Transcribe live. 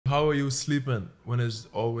How are you sleeping when it's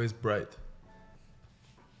always bright?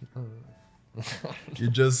 You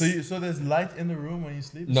just So there's light in the room when you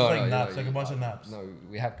sleep? No, It's like no, naps, no, like a bunch of naps. No,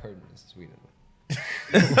 we have curtains in Sweden.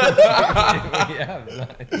 we have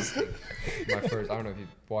lights. I don't know if you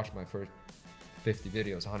watched my first 50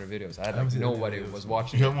 videos, 100 videos. I had like nobody was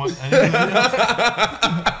watching. You haven't watched any of the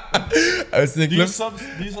videos? I was thinking. Do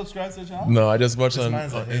you subscribe to the channel? No, I just watch This on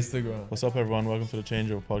man's like, hey. Instagram. What's up, everyone? Welcome to the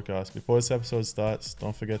Changeover podcast. Before this episode starts,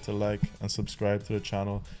 don't forget to like and subscribe to the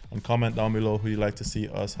channel and comment down below who you'd like to see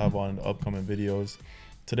us have on in the upcoming videos.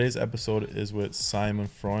 Today's episode is with Simon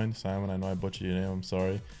Freund. Simon, I know I butchered your name. I'm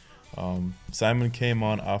sorry. Simon came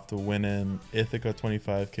on after winning Ithaca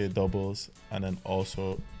 25k doubles, and then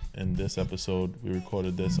also in this episode we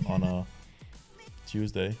recorded this on a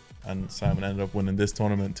Tuesday, and Simon ended up winning this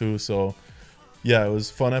tournament too. So yeah, it was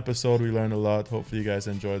a fun episode. We learned a lot. Hopefully you guys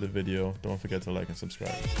enjoyed the video. Don't forget to like and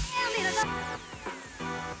subscribe.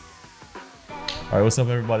 All right, what's up,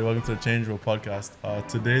 everybody? Welcome to the Changeover podcast.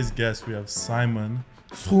 Today's guest, we have Simon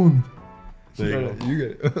Freund. There you go. You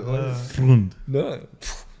get it. Freund. No.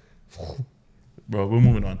 Bro, we're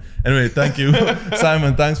moving on. Anyway, thank you.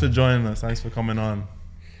 Simon, thanks for joining us. Thanks for coming on.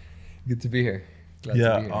 Good to be here. Glad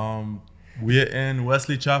to be here. We're in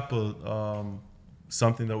Wesley Chapel.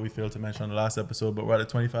 Something that we failed to mention on the last episode, but we're at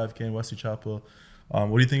the 25k in Wesley Chapel. What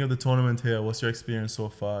do you think of the tournament here? What's your experience so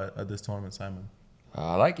far at this tournament, Simon?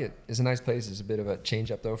 I like it. It's a nice place. It's a bit of a change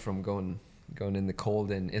up though from going in the cold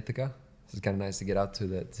in Ithaca. It's kind of nice to get out to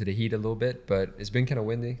the heat a little bit, but it's been kind of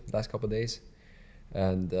windy the last couple of days,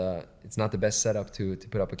 and it's not the best setup to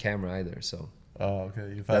put up a camera either. So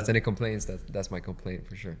Okay. if that's any complaints, that's my complaint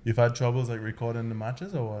for sure. You've had troubles like recording the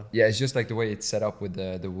matches or what? Yeah, it's just like the way it's set up with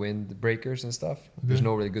the wind breakers and stuff. There's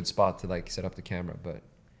no really good spot to like set up the camera, but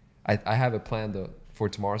I have a plan though for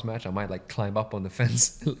tomorrow's match. I might like climb up on the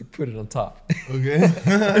fence and like, put it on top. Okay.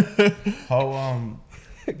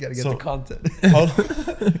 Gotta get the content.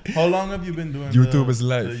 How long have you been doing YouTube is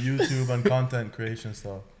live. the YouTube and content creation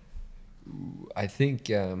stuff? I think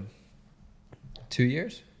 2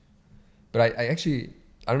 years. But I actually,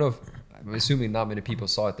 I don't know if, I'm assuming not many people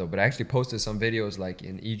saw it though, but I actually posted some videos like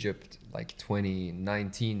in Egypt, like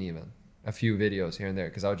 2019 even. A few videos here and there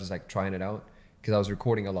because I was just like trying it out. Because I was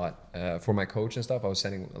recording a lot for my coach and stuff. I was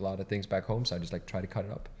sending a lot of things back home. So I just like tried to cut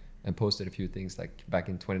it up and posted a few things like back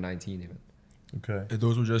in 2019 even. Okay.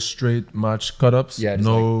 Those were just straight match cut-ups? Yeah, just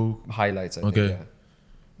no like highlights, I think, yeah.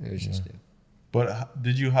 It was just, yeah. But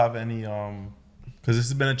did you have any, because this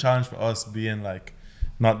has been a challenge for us being like,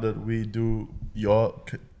 not that we do your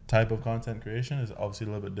type of content creation is obviously a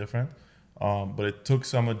little bit different, but it took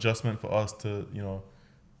some adjustment for us to,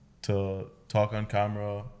 to talk on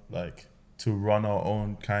camera, like to run our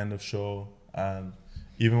own kind of show. And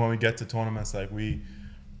even when we get to tournaments, like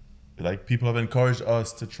people have encouraged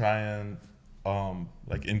us to try and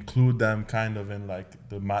like include them kind of in like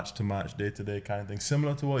the match to match, day to day kind of thing,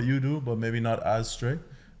 similar to what you do, but maybe not as strict.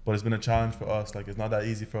 But it's been a challenge for us. Like it's not that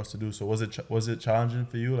easy for us to do. So was it challenging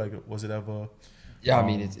for you? Like was it ever? Yeah, I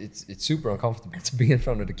mean it's super uncomfortable to be in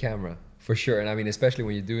front of the camera for sure. And I mean especially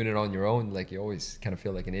when you're doing it on your own, like you always kind of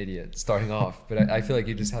feel like an idiot starting off. But I feel like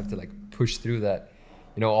you just have to like push through that.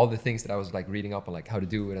 All the things that I was like reading up on like how to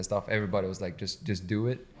do it and stuff. Everybody was like just do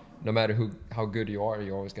it. No matter how good you are,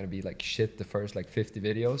 you're always gonna be like shit the first like 50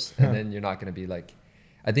 videos, and then you're not gonna be like.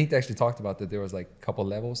 I think they actually talked about that there was like a couple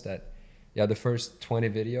levels that. Yeah, the first 20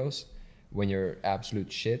 videos when you're absolute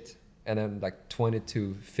shit, and then like 20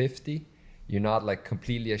 to 50, you're not like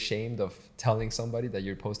completely ashamed of telling somebody that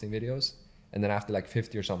you're posting videos. And then after like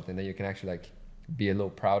 50 or something, then you can actually like be a little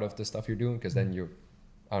proud of the stuff you're doing because then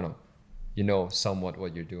I don't know, somewhat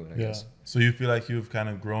what you're doing, I guess. So you feel like you've kind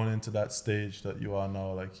of grown into that stage that you are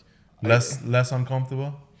now, like less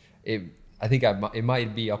uncomfortable? I think it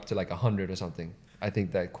might be up to like 100 or something. I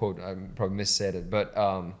think that quote, I probably missaid it, but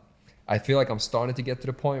I feel like I'm starting to get to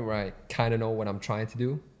the point where I kind of know what I'm trying to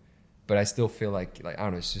do, but I still feel like I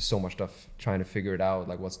don't know, it's just so much stuff trying to figure it out,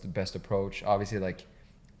 like what's the best approach. Obviously, like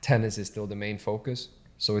tennis is still the main focus,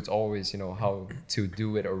 so it's always, how to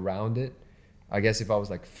do it around it. I guess if I was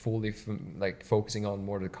like fully like focusing on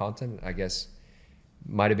more of the content, I guess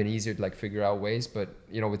might have been easier to like figure out ways, but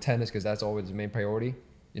with tennis, because that's always the main priority.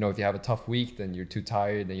 If you have a tough week, then you're too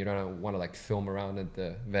tired, then you don't want to like film around at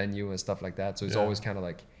the venue and stuff like that. So it's always kind of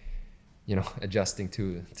like adjusting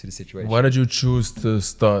to the situation. Why did you choose to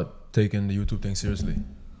start taking the YouTube thing seriously?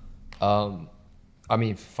 I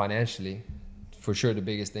mean, financially, for sure, the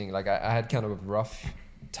biggest thing. Like I had kind of a rough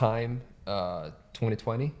time,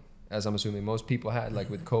 2020, as I'm assuming most people had, like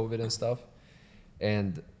with COVID and stuff.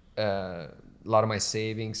 And a lot of my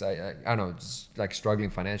savings, I don't know, just like struggling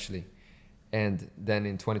financially. And then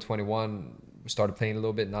in 2021, we started playing a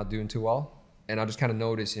little bit, not doing too well. And I just kind of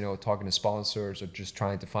noticed, you know, talking to sponsors or just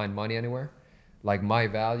trying to find money anywhere, like my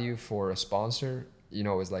value for a sponsor, you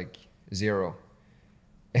know, is like 0.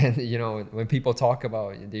 And, you know, when people talk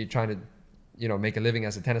about they're trying to, you know, make a living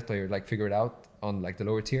as a tennis player, like figure it out on like the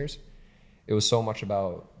lower tiers, it was so much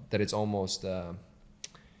about that it's almost,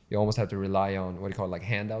 you almost have to rely on what do you call it, like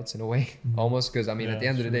handouts in a way, almost. Because I mean, at the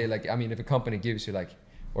end of the day, like, I mean, if a company gives you like,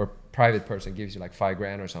 or a private person gives you like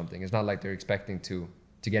 $5,000 or something, it's not like they're expecting to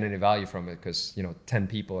get any value from it because, you know, 10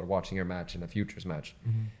 people are watching your match in a futures match.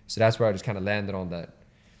 So that's where I just kind of landed on that.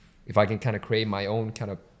 If I can kind of create my own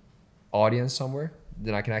kind of audience somewhere,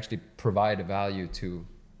 then I can actually provide a value to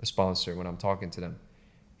a sponsor when I'm talking to them.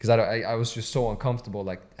 Because I was just so uncomfortable,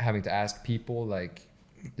 like having to ask people like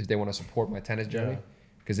if they want to support my tennis journey.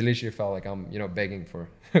 Because it literally felt like I'm, you know, begging for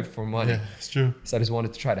for money. Yeah, it's true. So I just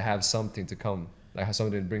wanted to try to have something to come, like have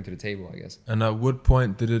something to bring to the table, I guess. And at what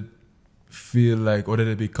point did it feel like, or did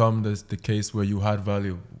it become the case where you had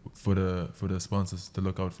value for the sponsors to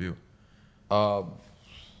look out for you? I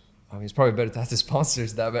mean, it's probably better to ask the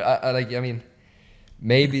sponsors that, but I mean,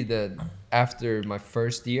 maybe after my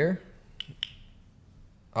first year,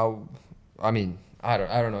 I mean, I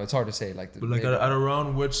don't know. It's hard to say. Like, But like at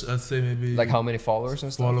around which, let's say maybe like how many followers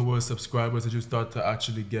and stuff. Followers, subscribers, did you start to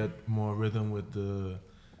actually get more rhythm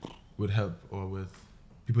with help or with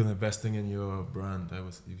people investing in your brand?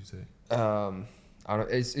 You could say. I don't.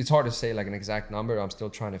 It's hard to say like an exact number. I'm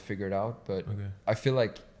still trying to figure it out. But I feel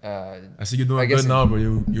like. I see you're doing good now, bro.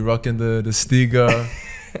 You're rocking the Stiga.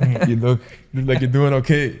 You look like you're doing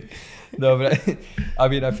okay. No, but I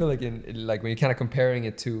mean, I feel like like when you're kind of comparing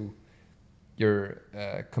it to your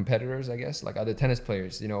competitors, I guess, like other tennis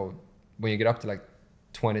players, you know, when you get up to like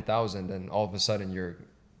 20,000, then all of a sudden you're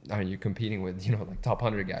competing with, you know, like top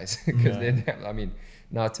 100 guys. Because I mean,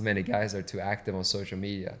 not too many guys are too active on social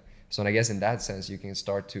media. So I guess in that sense, you can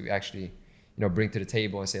start to actually, you know, bring to the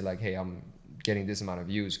table and say like, hey, I'm getting this amount of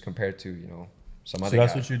views compared to, you know, some other guy.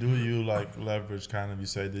 So that's what you do. You like leverage kind of. You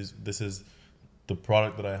say this is the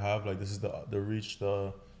product that I have. Like this is the reach,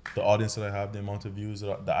 the audience that I have, the amount of views,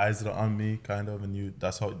 the eyes that are on me, kind of, and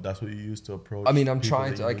that's what you use to approach. I mean, I'm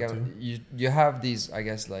trying to like you have these, I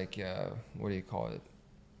guess, like what do you call it?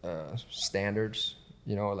 Standards.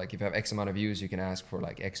 You know, like if you have X amount of views, you can ask for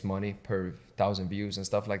like X money per 1,000 views and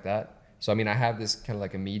stuff like that. So I mean, I have this kind of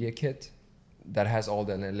like a media kit that has all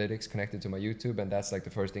the analytics connected to my YouTube, and that's like the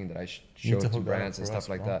first thing that I show to brands and stuff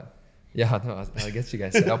like that. Yeah, no, I guess you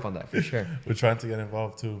guys set up on that for sure. We're trying to get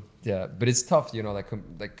involved too. Yeah, but it's tough, you know,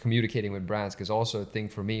 like communicating with brands, because also a thing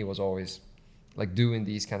for me was always like doing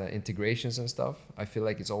these kind of integrations and stuff. I feel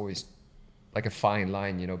like it's always like a fine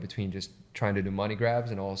line, you know, between just trying to do money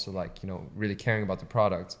grabs and also like, you know, really caring about the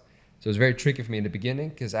product. So it was very tricky for me in the beginning,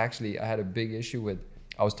 because actually I had a big issue with,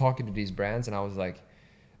 I was talking to these brands and I was like,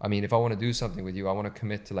 I mean, if I want to do something with you, I want to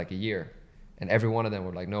commit to like a year. And every one of them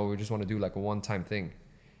were like, no, we just want to do like a one-time thing.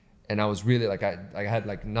 And I was really like, I had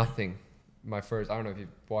like nothing. I don't know if you've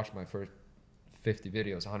watched my first 50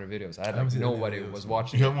 videos, 100 videos. I had like nobody was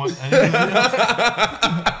watching. You haven't watched any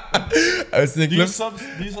I was thinking, do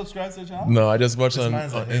you subscribe to the channel? No, I just watch on like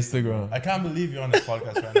Instagram. I can't believe you're on this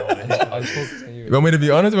podcast right now. I was focused on you. You want me to be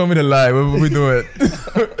honest or you want me to lie? What we doing?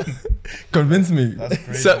 Convince me. That's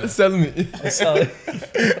crazy. Sell me.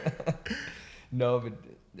 No, but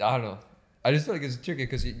I don't know. I just feel like it's tricky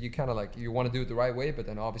because you kind of like, you want to do it the right way, but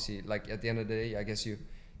then obviously like at the end of the day, I guess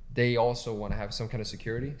they also want to have some kind of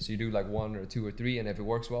security. So you do like 1 or 2 or 3, and if it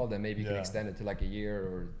works well, then maybe you can extend it to like a year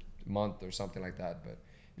or a month or something like that. But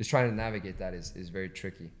just trying to navigate that is very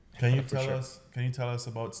tricky. Can you tell us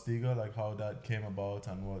about Stiga, like how that came about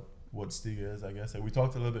and what Stiga is? I guess like we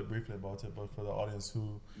talked a little bit briefly about it, but for the audience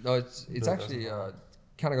who it's actually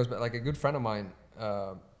kind of goes back, like a good friend of mine,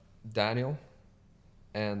 Daniel,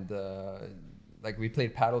 and like we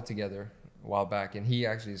played paddle together a while back, and he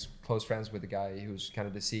actually is close friends with the guy who's kind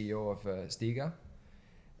of the CEO of Stiga,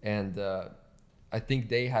 and I think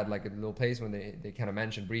they had like a little place when they kind of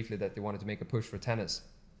mentioned briefly that they wanted to make a push for tennis,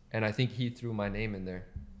 and I think he threw my name in there,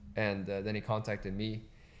 and then he contacted me,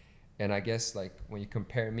 and I guess like when you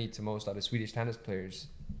compare me to most other Swedish tennis players,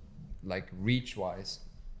 like reach wise,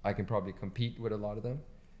 I can probably compete with a lot of them.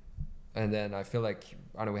 And then I feel like,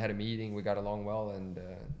 I don't know, we had a meeting, we got along well, and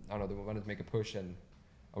I don't know, they wanted to make a push, and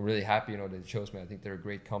I'm really happy, you know, they chose me. I think they're a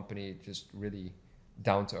great company, just really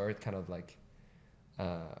down to earth, kind of like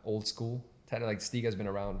old school. Like Stiga's been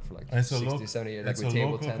around for like 60, 70 years. Like with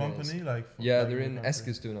table tennis. Company, like yeah, they're in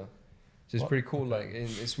Eskilstuna. So it's pretty cool, like in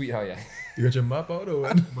Sweden. Oh yeah. You got your map out or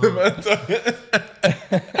what?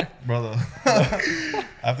 Brother, I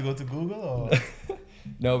have to go to Google or?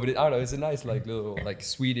 No, but I don't know. It's a nice like little like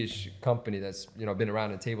Swedish company that's been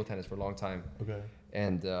around in table tennis for a long time. Okay.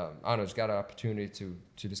 And I don't know, just got an opportunity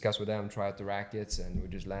to discuss with them, try out the rackets, and we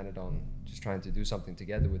just landed on just trying to do something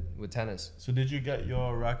together with tennis. So did you get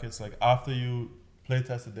your rackets like after you play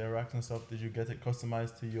tested their rackets and stuff? Did you get it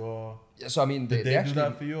customized to your? Yeah, so I mean, Did they actually do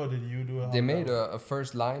that for you, or did you do it? they made a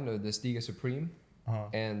first line of the Stiga Supreme, Uh-huh.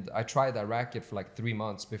 and I tried that racket for like 3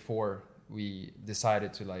 months before we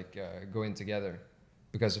decided to like go in together.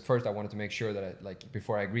 Because at first I wanted to make sure that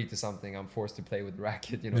before I agreed to something, I'm forced to play with the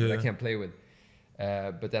racket, that I can't play with.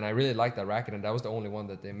 But then I really liked that racket, and that was the only one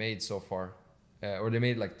that they made so far. Or they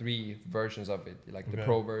made like 3 versions of it, like the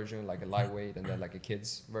pro version, like a lightweight, and then like a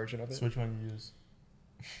kid's version of it. So which one you use?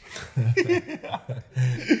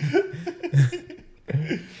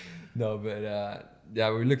 No, but yeah,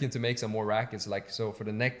 we're looking to make some more rackets. Like, so for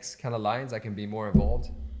the next kind of lines, I can be more involved.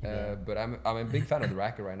 But I'm a big fan of the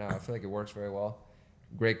racket right now. I feel like it works very well,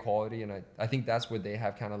 great quality, and I think that's where they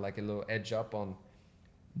have kind of like a little edge up on,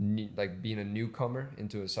 like being a newcomer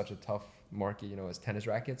into such a tough market, as tennis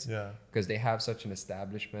rackets. Yeah. Because they have such an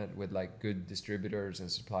establishment with like good distributors and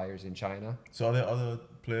suppliers in China. So are there other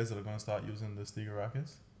players that are going to start using the Stiga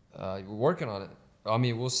rackets? We're working on it. I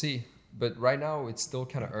mean, we'll see. But right now, it's still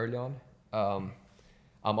kind of early on.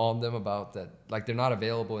 I'm on them about that. Like, they're not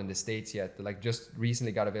available in the States yet. They like just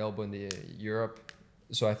recently got available in the Europe.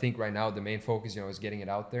 So I think right now the main focus, is getting it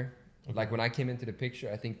out there. Okay. Like when I came into the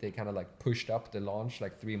picture, I think they kind of like pushed up the launch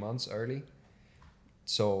like 3 months early.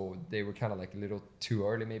 So they were kind of like a little too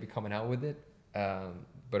early maybe coming out with it.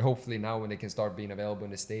 But hopefully now when they can start being available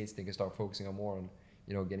in the States, they can start focusing on more on,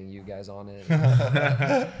 getting you guys on it.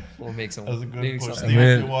 We'll make some. That's a good push. Something. Steve,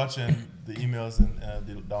 if you're watching, the emails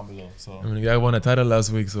down below. So I mean, the guy won a title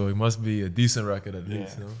last week, so it must be a decent racket at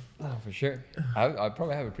least. Oh, for sure. I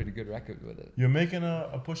probably have a pretty good record with it. You're making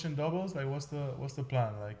a push in doubles. Like, what's the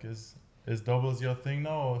plan? Like, is doubles your thing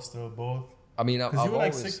now, or still both? I mean, because you were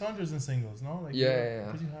like 600s in singles, no? Like, yeah.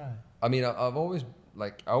 Pretty high. I mean, I've always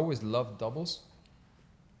loved doubles.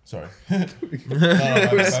 Sorry. Throw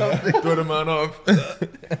the man off.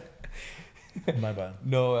 My bad.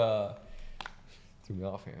 No, threw me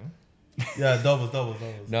off here. Huh? Yeah, doubles.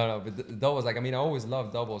 No, but doubles, like, I mean, I always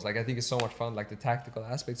love doubles. Like, I think it's so much fun, like the tactical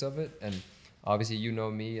aspects of it. And obviously,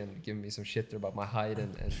 me and giving me some shit there about my height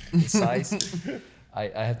and size. I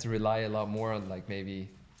have to rely a lot more on like maybe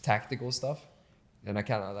tactical stuff. And I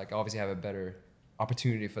kind of like obviously have a better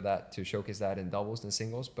opportunity for that to showcase that in doubles than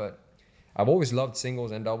singles. But I've always loved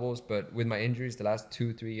singles and doubles, but with my injuries the last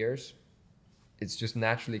 2-3 years, it's just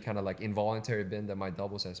naturally kind of like involuntary been that my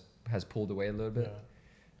doubles has pulled away a little bit. Yeah.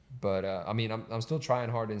 But I mean, I'm still trying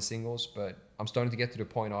hard in singles, but I'm starting to get to the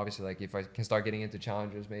point, obviously, like if I can start getting into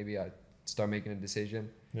challengers, maybe I start making a decision.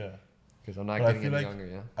 Yeah. Because I'm not getting any younger,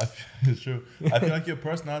 yeah. It's true. I feel like your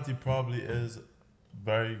personality probably is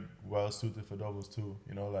very well suited for doubles too.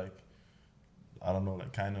 Like, I don't know,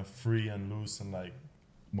 like kind of free and loose and like,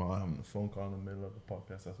 well, I'm having a phone call in the middle of the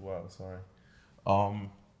podcast as well. Sorry.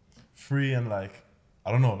 Free and like,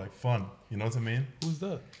 I don't know, like fun. You know what I mean? Who's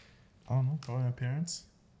that? I don't know. Probably my parents.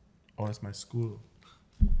 Or it's my school.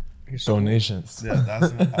 Donations. Yeah,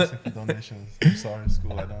 that's asking for donations. I'm sorry,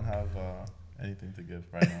 school. I don't have anything to give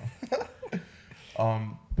right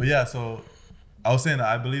now. But yeah, so I was saying that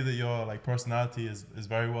I believe that your like personality is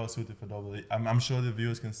very well suited for double. I'm sure the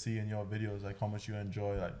viewers can see in your videos like how much you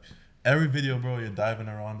enjoy like. Every video, bro, you're diving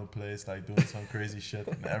around the place, like doing some crazy shit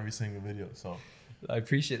in every single video. So I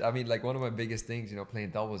appreciate it. I mean, like one of my biggest things, playing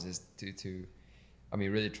doubles is to I mean,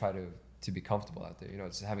 really try to be comfortable out there.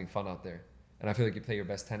 Just having fun out there. And I feel like you play your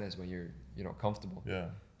best tennis when you're, comfortable. Yeah.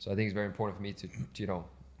 So I think it's very important for me to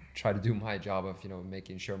try to do my job of,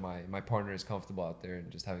 making sure my partner is comfortable out there and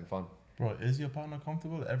just having fun. Bro, is your partner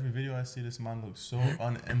comfortable? Every video I see, this man looks so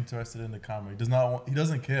uninterested in the camera. He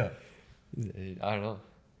doesn't care. I don't know.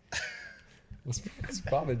 What's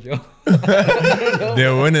problem, Joe?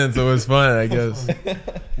 They're winning, so it's fun, I guess.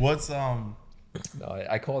 What's No,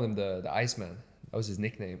 I call him the Iceman. That was his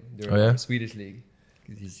nickname during the Swedish league.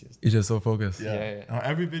 He's just so focused. Yeah.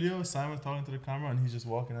 Every video, Simon's talking to the camera and he's just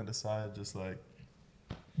walking at the side, just like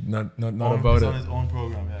not about it. He's on his own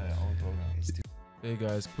program. Yeah, own program. Hey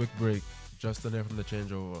guys, quick break. Justin here from the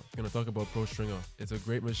Changeover. Gonna talk about Pro Stringer. It's a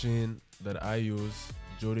great machine that I use,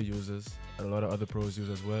 Jody uses, and a lot of other pros use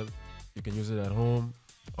as well. You can use it at home,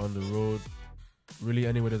 on the road, really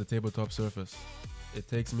anywhere there's a tabletop surface. It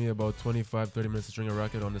takes me about 25-30 minutes to string a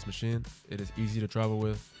racket on this machine. It is easy to travel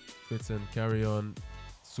with, fits in carry-on,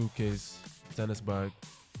 suitcase, tennis bag,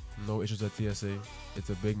 no issues at TSA. It's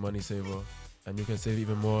a big money saver, and you can save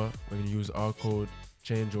even more when you use our code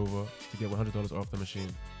Changeover to get $100 off the machine.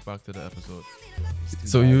 Back to the episode. It's too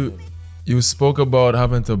So bad, you spoke about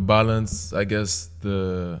having to balance, I guess,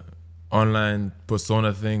 the online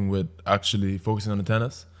persona thing with actually focusing on the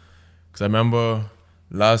tennis. Because I remember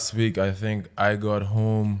last week, I think I got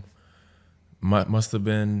home, must have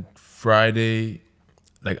been Friday,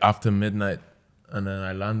 like after midnight. And then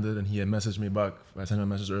I landed and he had messaged me back. I sent him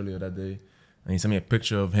a message earlier that day. And he sent me a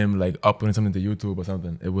picture of him like uploading something to YouTube or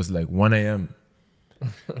something. It was like 1 a.m.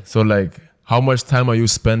 So like, how much time are you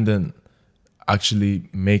spending actually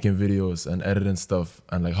making videos and editing stuff?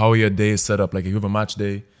 And like, how are your days set up? Like, if you have a match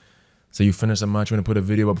day, so you finish a match, you want to put a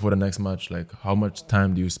video up before the next match. Like, how much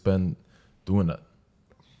time do you spend doing that?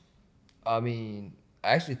 I mean, I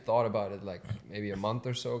actually thought about it like maybe a month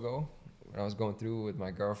or so ago when I was going through with my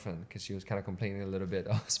girlfriend because she was kind of complaining a little bit.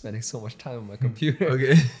 I was spending so much time on my computer.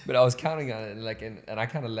 Okay. But I was counting on it, and like, and I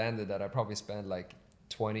kind of landed that I probably spent like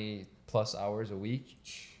 20 plus hours a week,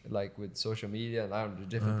 like with social media and I don't know,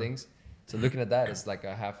 different things. So looking at that, it's like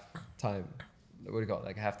a half-time, what do you call it,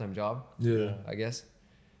 like a half-time job? Yeah. I guess.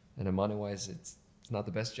 And then money-wise, it's not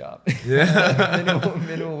the best job. Yeah.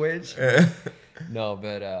 minimum wage. No,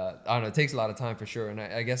 but I don't know. It takes a lot of time for sure, and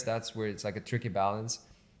I guess that's where it's like a tricky balance.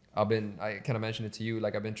 I kind of mentioned it to you,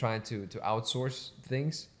 like I've been trying to outsource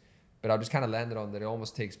things, but I just kind of landed on that it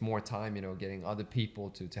almost takes more time, you know, getting other people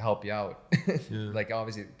to help you out. Like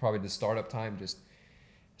obviously probably the startup time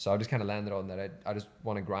so I just kind of landed on that. I just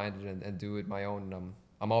want to grind it and do it my own.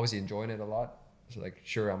 I'm obviously enjoying it a lot. So like,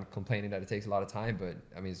 sure, I'm complaining that it takes a lot of time, but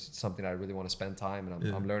I mean, it's something I really want to spend time,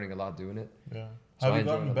 and I'm learning a lot doing it. Yeah. So Have I you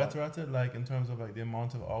enjoy it gotten a better at it, like in terms of like the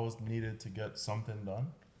amount of hours needed to get something done?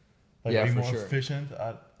 Like, Yeah, are you for more sure. efficient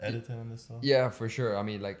at editing and this stuff? Yeah, for sure. I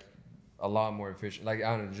mean, like a lot more efficient. Like,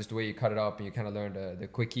 I don't know, just the way you cut it up and you kind of learn the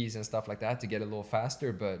quickies and stuff like that to get it a little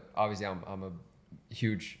faster. But obviously, I'm a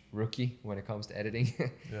huge rookie when it comes to editing.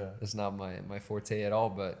 Yeah. It's not my forte at all.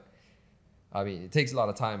 But I mean, it takes a lot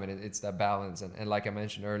of time, and it's that balance. And like I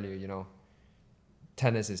mentioned earlier, you know,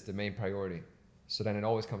 tennis is the main priority. So then it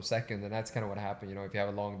always comes second, and that's kind of what happened. You know, if you have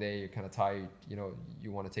a long day, you're kind of tired, you know,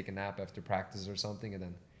 you want to take a nap after practice or something, and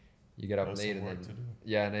then you get up There's late some and work then to do.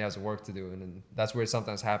 yeah, and it has work to do, and then that's where it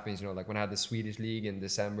sometimes happens. You know, like when I had the Swedish league in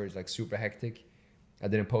December, it's like super hectic. I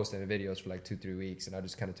didn't post any videos for like 2-3 weeks, and I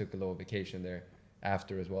just kind of took a little vacation there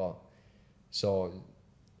after as well. So,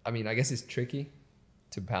 I mean, I guess it's tricky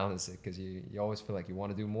to balance it because you always feel like you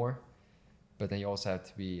want to do more, but then you also have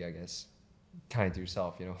to be, I guess, kind to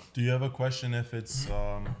yourself, you know. Do you ever question if it's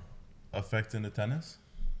affecting the tennis?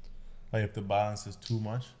 Like if the balance is too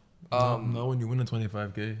much? Not when you win a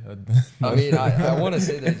 25K. I mean, I want to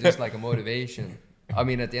say that it's just like a motivation. I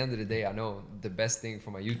mean, at the end of the day, I know the best thing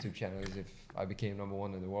for my YouTube channel is if I became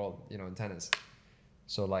 #1 in the world, you know, in tennis.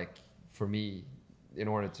 So like for me, in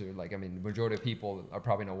order to like, I mean, the majority of people are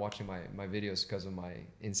probably not watching my videos because of my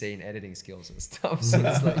insane editing skills and stuff. So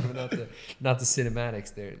it's like not the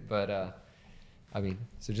cinematics there, but I mean,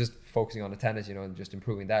 so just focusing on the tennis, you know, and just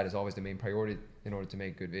improving that is always the main priority in order to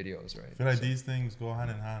make good videos, right? I feel like these things go hand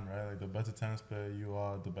in hand, right? Like the better tennis player you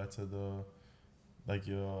are, the better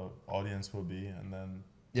your audience will be, and then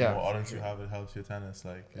the more audience you have, it helps your tennis,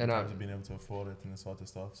 like in terms of being able to afford it and this sort of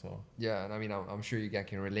stuff. So yeah, and I mean, I'm sure you guys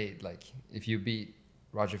can relate. Like if you beat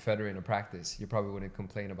Roger Federer in a practice, you probably wouldn't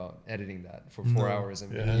complain about editing that for 4 hours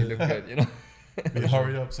and you look good, you know. We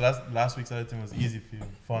hurry up. So last week's editing was easy for you,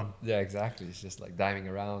 fun. Yeah, exactly. It's just like diving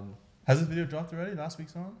around. Has this video dropped already? Last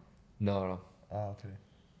week's one? No. Oh, okay.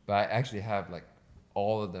 But I actually have like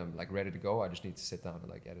all of them like ready to go. I just need to sit down and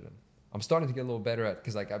like edit them. I'm starting to get a little better at,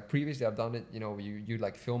 because like previously I've done it, you know, you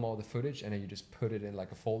like film all the footage and then you just put it in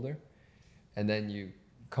like a folder, and then you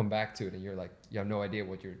come back to it and you're like, you have no idea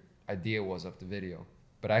what your idea was of the video.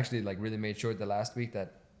 But I actually like really made sure the last week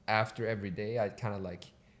that after every day I kind of like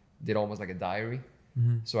did almost like a diary.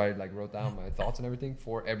 So I like wrote down my thoughts and everything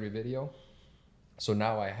for every video. So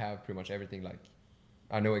now I have pretty much everything, like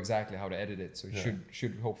I know exactly how to edit it. So it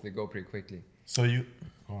should hopefully go pretty quickly. So you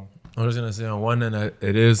go on. I was gonna say, on one end,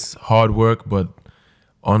 it is hard work, but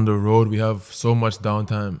on the road we have so much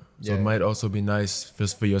downtime. So it might also be nice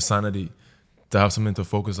just for your sanity to have something to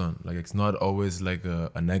focus on. Like it's not always like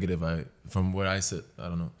a negative. From where I sit, I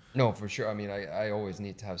don't know. No, for sure. I mean, I always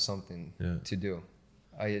need to have something to do.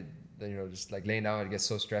 You know, just like laying down, it gets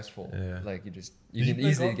so stressful. Like you can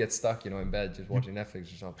easily get stuck, you know, in bed just watching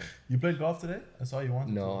Netflix or something. You played golf today? I saw you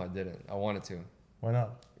wanted to. No, I didn't. I wanted to. Why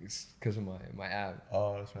not? It's because of my ab.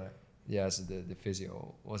 Oh, that's right. Yeah, so the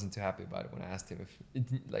physio wasn't too happy about it when I asked him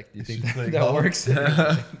if like, do you You think should play that golf. works?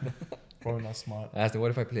 Probably not smart. I asked him,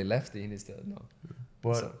 what if I play lefty? And he said no.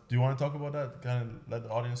 But So- do you want to talk about that? Kind of let the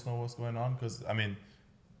audience know what's going on? Because I mean,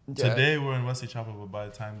 Today we're in Wesley Chapel, but by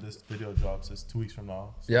the time this video drops, it's 2 weeks from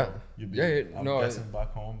now. So Yeah. You'll be, I'm no, guessing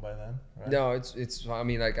back home by then, right? No, it's. I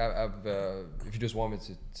mean, like I've if you just want me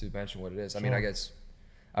to mention what it is, I mean, I guess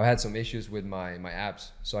I've had some issues with my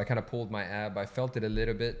abs, so I kind of pulled my ab. I felt it a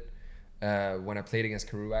little bit when I played against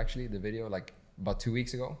Carew. Actually, the video like about 2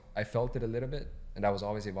 weeks ago, I felt it a little bit, and that was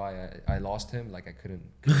obviously why I lost him. Like I couldn't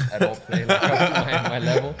at all play like up to my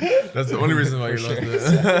level. That's the only reason why you lost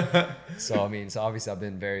it. So I mean, so obviously I've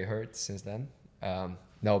been very hurt since then.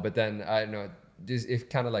 No, but then I know it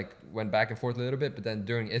kind of like went back and forth a little bit. But then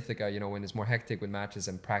during Ithaca, you know, when it's more hectic with matches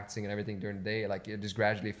and practicing and everything during the day, like it just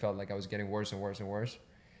gradually felt like I was getting worse and worse and worse.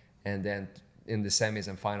 And then in the semis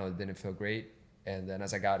and final, it didn't feel great. And then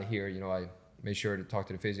as I got here, you know, I made sure to talk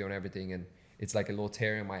to the physio and everything. And it's like a little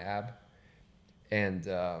tear in my ab. And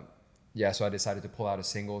yeah, so I decided to pull out of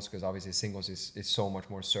singles because obviously singles is so much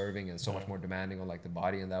more serving and so much more demanding on like the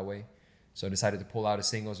body in that way. So I decided to pull out of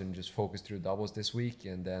singles and just focus through doubles this week,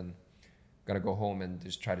 and then gonna go home and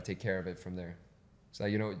just try to take care of it from there. So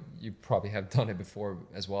you know, you probably have done it before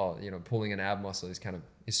as well. You know, pulling an ab muscle is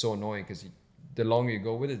so annoying because the longer you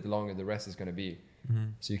go with it, the longer the rest is gonna be. Mm-hmm.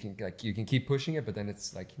 So you can keep pushing it, but then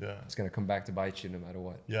it's like it's gonna come back to bite you no matter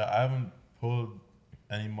what. Yeah, I haven't pulled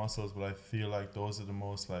any muscles, but I feel like those are the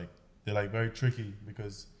most like they're like very tricky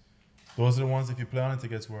because those are the ones if you play on it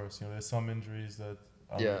gets worse. You know, there's some injuries that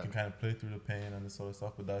you can kind of play through the pain and this sort of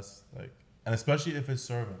stuff, but that's like, and especially if it's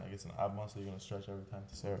serving, like it's an ab muscle, you're gonna stretch every time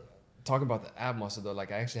to serve. Talk about the ab muscle though,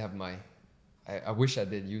 like I actually have I wish I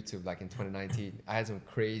did YouTube like in 2019. I had some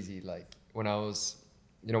crazy like when I was,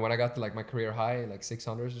 you know, when I got to like my career high, like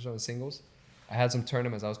 600s or so in singles, I had some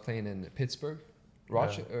tournaments. I was playing in Pittsburgh,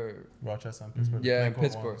 Rochester and Pittsburgh. Yeah, in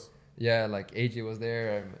Pittsburgh. Yeah, like AJ was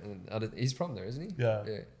there, and he's from there, isn't he? Yeah.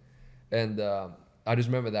 And I just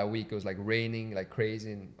remember that week it was like raining like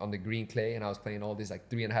crazy on the green clay, and I was playing all these like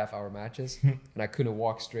 3.5 hour matches, and I couldn't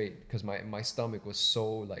walk straight because my stomach was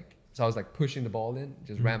so like, so I was like pushing the ball in,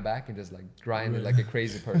 just ran back and just like grinding like a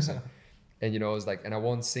crazy person. And you know, it was like, and I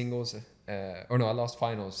won singles, I lost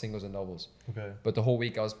finals, singles and doubles. Okay. But the whole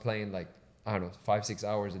week I was playing like, I don't know, 5-6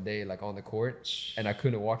 hours a day, like on the court, and I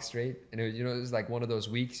couldn't walk straight. And it was like one of those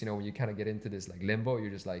weeks, you know, when you kind of get into this like limbo, you're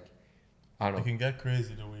just like, I don't know. It can get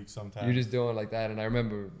crazy the week sometimes. You're just doing like that. And I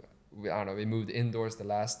remember, we moved indoors the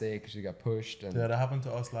last day because you got pushed. And yeah, that happened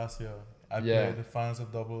to us last year. I played the finals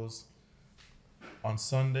of doubles on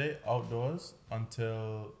Sunday outdoors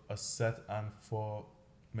until a set and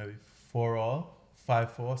 5-4,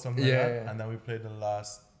 something like that. Yeah. And then we played the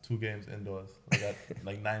last 2 games indoors, like at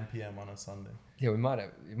like 9 p.m. on a Sunday. Yeah, we might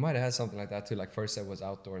have had something like that too. Like first set was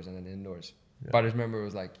outdoors and then indoors. Yeah. But I just remember it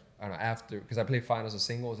was like, I don't know, after, because I played finals of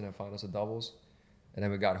singles and then finals of doubles, and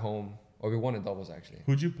then we got home, or we won in doubles actually.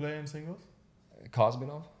 Who'd you play in singles?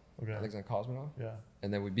 Kosminov. Okay. Alexander Kosminov. Yeah.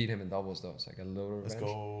 And then we beat him in doubles though. It's like a little revenge.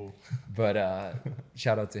 Let's go. But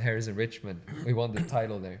shout out to Harrison Richmond. We won the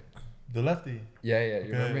title there. The lefty. Yeah.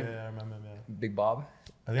 You remember him? Yeah, I remember him. Yeah. Big Bob.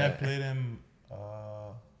 I think I played him.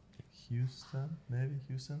 Houston.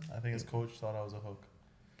 I think his coach thought I was a hook.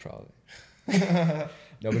 Probably.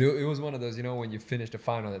 No, but it was one of those, you know, when you finish the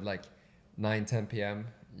final at like 9-10 p.m.,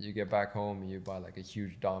 you get back home and you buy like a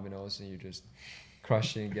huge Domino's and you just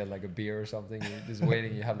crush it and get like a beer or something. You're just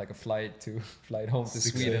waiting. You have like a flight home to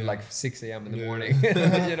Sweden like 6 a.m. in the morning.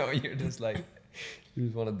 You know, you're just like, you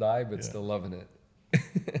just want to die, but still loving it.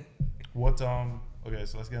 Okay,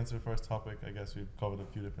 so let's get into the first topic. I guess we've covered a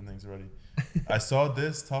few different things already. I saw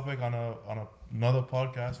this topic on another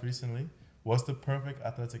podcast recently. What's the perfect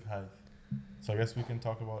athletic height? So I guess we can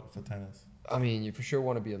talk about it for tennis. I mean, you for sure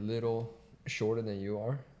want to be a little shorter than you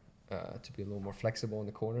are, to be a little more flexible in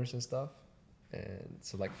the corners and stuff. And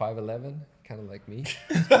so like 5'11", kind of like me.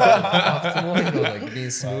 Optimal, you know, like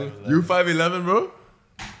being smooth. 5'11". You 5'11", bro?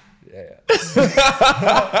 Yeah.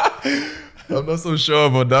 I'm not so sure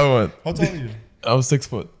about that one. How tall are you? I'm 6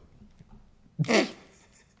 foot.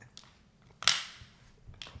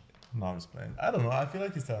 No, I'm just playing. I don't know. I feel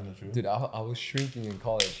like he's telling the truth. Dude, I was shrinking in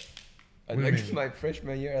college. What do you mean? My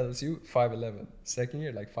freshman year at LSU, 5'11". Second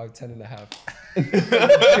year, like 5'10 and a half. I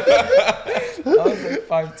was like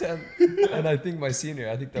 5'10". And I think my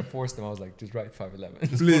senior, that forced him. I was like, just write 5'11".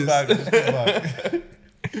 Just put back.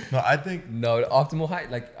 No, I think... No, the optimal height,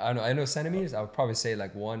 like, I know centimeters, I would probably say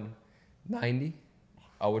like 190,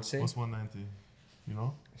 I would say. What's 190? You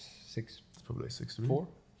know? It's probably like 6'3". 4?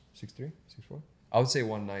 6'3"? 6'4"? I would say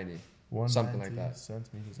 190. Something like that.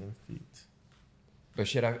 Centimeters and feet. But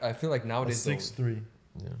shit, I feel like nowadays... 6'3".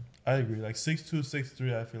 Yeah. I agree. Like 6'2",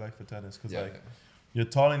 6'3", I feel like for tennis. Because you're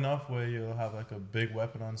tall enough where you'll have like a big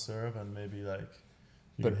weapon on serve and maybe like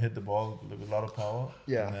you can hit the ball with a lot of power.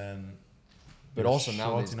 Yeah. And then But you're also short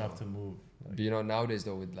nowadays, enough though, to move. but you know, nowadays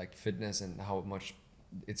though, with like fitness and how much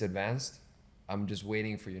it's advanced, I'm just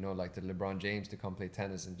waiting for, you know, like the LeBron James to come play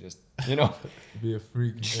tennis and just, you know, Be a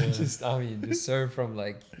freak. Yeah. just serve from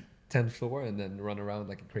like 10th floor and then run around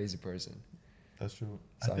like a crazy person. That's true.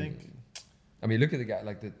 So, I think. I mean, look at the guy,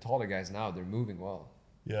 like the taller guys now, they're moving well.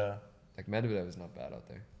 Yeah. Like Medvedev is not bad out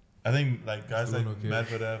there. I think like guys like doing okay.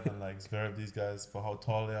 Medvedev and like Zverev, these guys, for how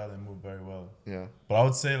tall they are, they move very well. Yeah. But I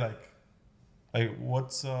would say like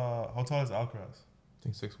what's how tall is Alcaraz? I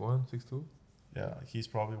think 6'1", 6'2". Yeah, he's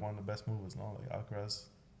probably one of the best movers now, like Alcaraz.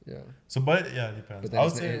 Yeah. So, but yeah, it depends. But then I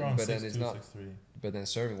would it's say not- around but then 6'2", it's not- 6'3". But then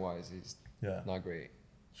serving wise, he's Yeah, not great.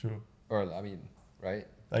 true. Or, I mean, right?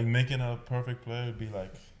 Like making a perfect play would be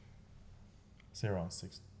like, say around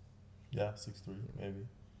 6. Yeah, 6'3", maybe.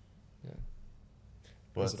 Yeah.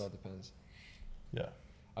 But Guess it all depends. yeah.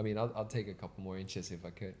 I mean, I'll take a couple more inches if I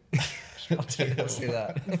could. I'll say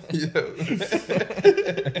that.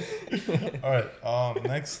 All right.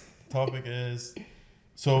 Next topic is,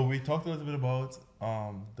 so we talked a little bit about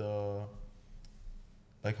the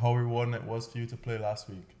like how rewarding it was for you to play last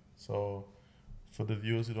week. So for the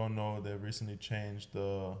viewers who don't know, they recently changed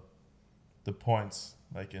the points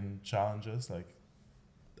like in challenges. Like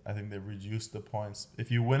I think they reduced the points. If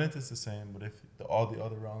you win it, it's the same. But if all the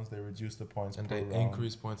other rounds, they reduce the points And per they round.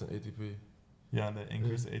 increase points in ATP. Yeah, and they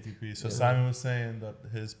increase the ATP. So Yeah. Simon was saying that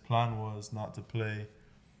his plan was not to play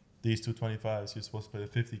these 225s. He was supposed to play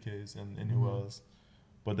the 50Ks in Indian Wells.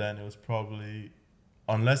 But then it was probably,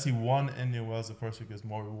 unless he won Indian Wells the first week, it was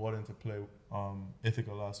more rewarding to play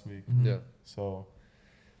Ithaca last week. Yeah. So,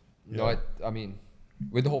 No, yeah. I mean,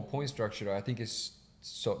 with the whole point structure, though, I think it's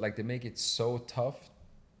so, like, they make it so tough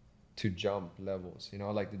to jump levels. You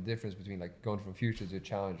know, like the difference between like going from futures to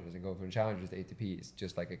challengers and going from challengers to ATP is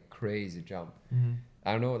just like a crazy jump.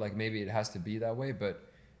 I don't know, like maybe it has to be that way,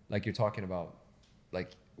 but like you're talking about,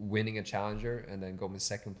 like winning a challenger and then going in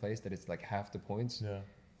second place, that it's like half the points. Yeah.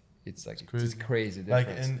 It's like crazy. it's crazy Like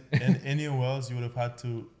difference. in Indian Wells, you would have had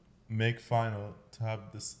to make final to have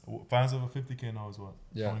this. Finals of a 50K now is what?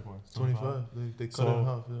 Yeah. 20 points. 25. They cut So- it in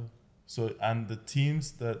half, yeah. So, and the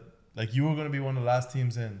teams that, like you were going to be one of the last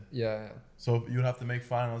teams in. Yeah, So you'd have to make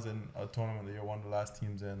finals in a tournament that you're one of the last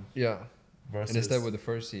teams in. yeah. Versus, And instead with the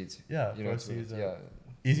first seeds, yeah, you know, first it's- season. yeah,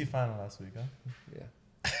 Easy final last week, huh?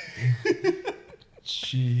 yeah.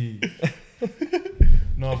 Gee.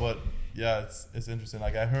 No, but yeah, it's interesting.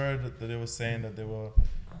 Like I heard that they were saying that they were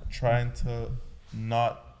trying to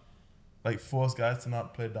not like force guys to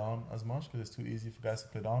not play down as much because it's too easy for guys to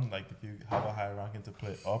play down. Like if you have a high ranking, to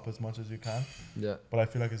play up as much as you can. Yeah. But I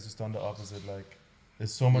feel like it's just done the opposite. Like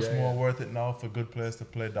it's so much Yeah, more yeah. worth it now for good players to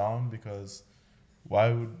play down, because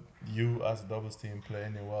why would you as a doubles team play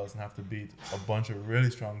in your Wells and have to beat a bunch of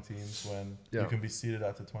really strong teams when Yeah. you can be seated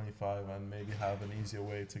at the 25 and maybe have an easier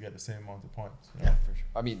way to get the same amount of points? You know? Yeah, for sure.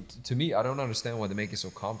 I mean, to me, I don't understand why they make it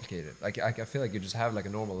so complicated. Like, I feel like you just have like a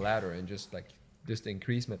normal ladder and just like the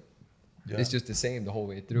increasement. Yeah. It's just the same the whole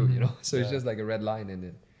way through, you know. So it's Yeah. just like a red line in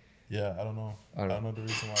it. Yeah, I don't know. I I don't don't know the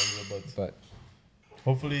reason why either, but But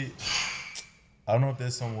hopefully, I don't know if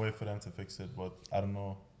there's some way for them to fix it, but I don't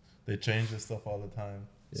know. They change this stuff all the time.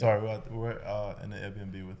 Yeah. Sorry, we're in the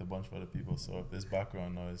Airbnb with a bunch of other people, so if there's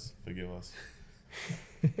background noise, forgive us.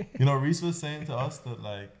 You know, Reece was saying to us that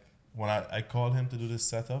like when I called him to do this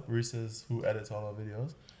setup, Reece is who edits all our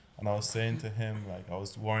videos, and I was saying to him like I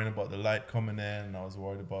was worrying about the light coming in, and I was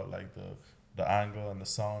worried about like the angle and the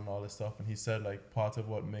sound and all this stuff, and he said like part of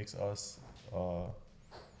what makes us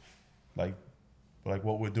like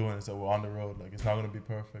what we're doing is that we're on the road. Like it's not gonna be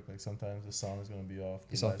perfect. Like sometimes the sound is gonna be off.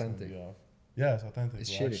 The It's light's gonna authentic. be off. Yeah, it's authentic.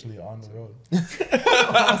 It's we're shitty. actually on the road.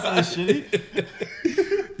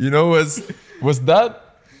 You know, was that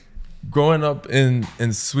growing up in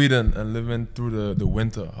Sweden and living through the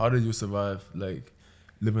winter? How did you survive, like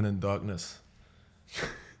living in darkness?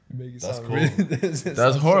 make it That's sound cool.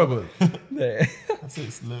 That's horrible. That's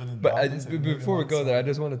it's living in But darkness and living before we go there, I outside.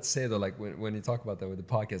 just wanted to say though, like when you talk about that with the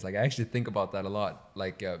podcast, like I actually think about that a lot.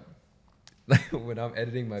 Like, like when I'm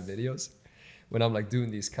editing my videos, when I'm like doing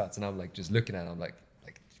these cuts and I'm like just looking at it, I'm like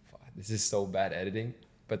fuck, this is so bad editing.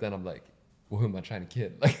 But then I'm like, well, who am I trying to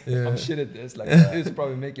kid? Like Yeah. I'm shit at this. Like it's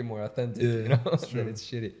probably make it more authentic, you know? true. Than it's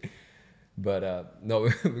shitty. But no,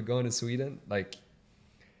 we're going to Sweden. Like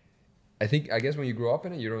I guess when you grow up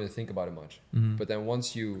in it, you don't really think about it much. But then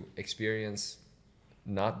once you experience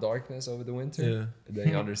not darkness over the winter, then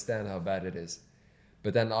you understand how bad it is.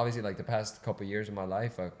 But then obviously like the past couple of years of my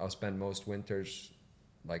life, I'll spend most winters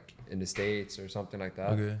like in the States or something like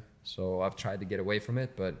that. Okay. So I've tried to get away from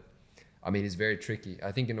it, but I mean, it's very tricky.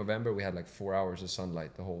 I think in November we had like 4 hours of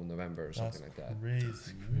sunlight the whole November or something like that.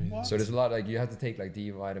 Crazy. What? So there's a lot, like you have to take like D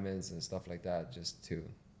vitamins and stuff like that just to,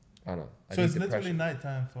 I don't know. So it's literally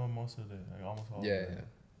nighttime for most of the day, like almost all. Yeah.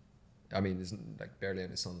 I mean, there's like barely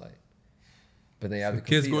any sunlight. But then you have the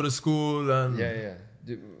kids go to school and yeah.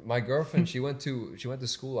 Dude, my girlfriend, she went to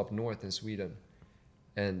school up north in Sweden,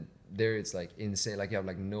 and there it's like insane. Like you have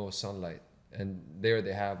like no sunlight, and there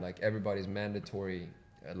they have like everybody's mandatory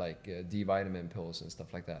D vitamin pills and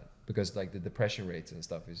stuff like that, because like the depression rates and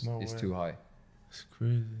stuff is too high. It's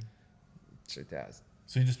crazy. So yeah.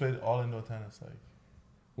 So you just played all indoor tennis, like?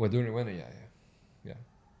 Well, during the winter, yeah.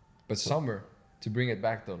 But summer, to bring it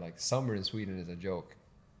back though, like summer in Sweden is a joke.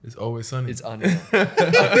 It's always sunny. It's unreal. I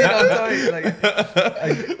mean, I'm telling you,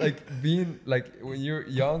 like being like when you're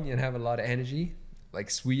young and have a lot of energy, like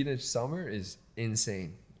Swedish summer is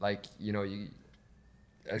insane. Like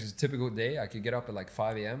as a typical day, I could get up at like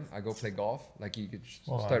 5 a.m. I go play golf. Like you could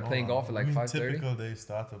start playing golf at like 5:30. Typical day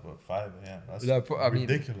start up at 5 a.m. That's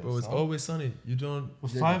ridiculous. But it's always sunny. You don't.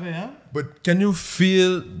 5 a.m. But can you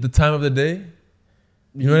feel the time of the day?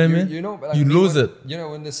 You know what I mean? You know, but like you lose it. You know,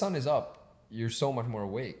 when the sun is up, you're so much more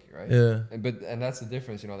awake, right? Yeah. And that's the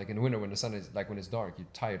difference. You know, like in the winter when the sun is like when it's dark, you're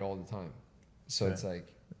tired all the time. So it's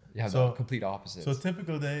like you have the complete opposite. So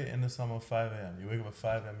typical day in the summer, 5 a.m. You wake up at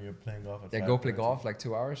 5 a.m. You're playing golf at 5 go play golf like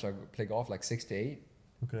 2 hours. So I play golf like 6 to 8.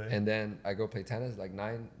 Okay. And then I go play tennis like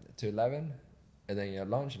 9 to 11. And then you have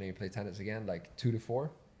lunch and then you play tennis again like 2 to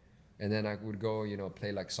 4. And then I would go,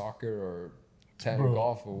 play like soccer or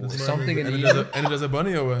golf or something in the evening. And there's a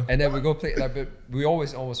bunny over. And then we go play, like, but we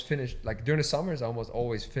almost finish, like during the summers, I almost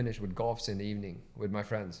always finish with golfs in the evening with my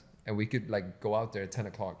friends. And we could like go out there at 10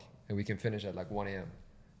 o'clock and we can finish at like 1 a.m.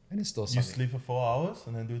 And it's still sunny. You sleep for 4 hours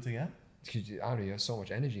and then do it again? I don't know, you have so much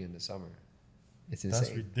energy in the summer. It's insane.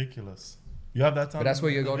 That's ridiculous. You have that time? But that's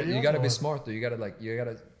where you gotta be smart though. You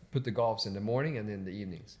gotta put the golfs in the morning and in the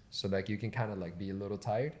evenings. So like you can kind of like be a little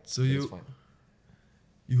tired. So it's fine.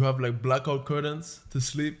 You have like blackout curtains to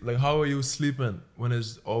sleep? Like how are you sleeping when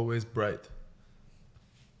it's always bright?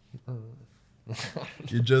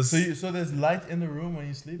 You just... So there's light in the room when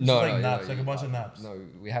you sleep? No, it's like naps, like a bunch of naps. No,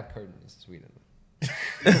 we have curtains in Sweden.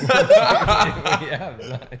 we have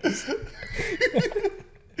lights.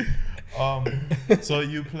 So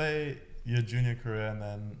you play your junior career and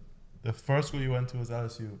then the first school you went to was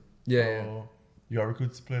LSU. Yeah. You got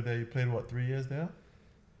recruited to play there. You played what, 3 years there?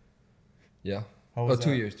 Yeah. How was that?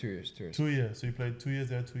 2 years. 2 years. So you played 2 years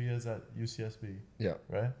there, 2 years at UCSB. Yeah.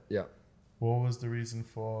 Right? Yeah. What was the reason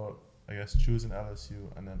for, I guess, choosing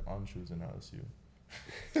LSU and then unchoosing LSU?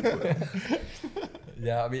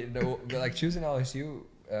 Yeah, I mean, like choosing LSU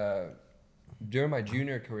during my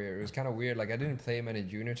junior career, it was kind of weird. Like I didn't play many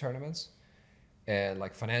junior tournaments, and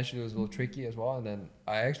like financially it was a little tricky as well. And then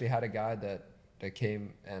I actually had a guy that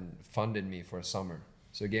came and funded me for a summer,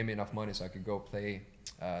 so he gave me enough money so I could go play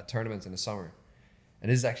tournaments in the summer. And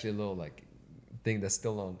this is actually a little like thing that's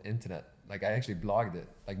still on internet. Like I actually blogged it.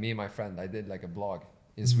 Like me and my friend, I did like a blog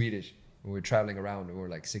in Swedish. We were traveling around. We were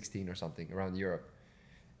like 16 or something around Europe.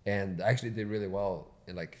 And I actually did really well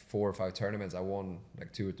in like 4 or 5 tournaments. I won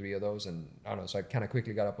like 2 or 3 of those. And I don't know, so I kind of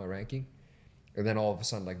quickly got up my ranking. And then all of a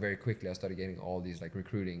sudden, like very quickly, I started getting all these like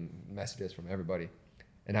recruiting messages from everybody.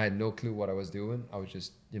 And I had no clue what I was doing. I was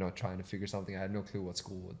just, trying to figure something. I had no clue what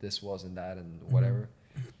school this was and that and whatever.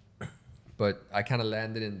 But I kind of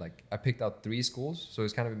landed in like, I picked out 3 schools. So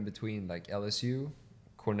it's kind of in between like LSU,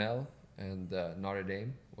 Cornell, and Notre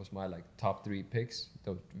Dame was my like top 3 picks.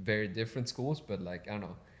 They're very different schools, but like, I don't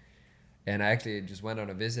know. And I actually just went on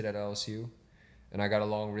a visit at LSU and I got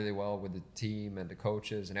along really well with the team and the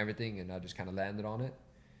coaches and everything. And I just kind of landed on it.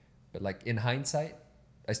 But like in hindsight,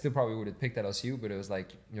 I still probably would have picked LSU, but it was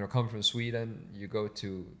like, coming from Sweden, you go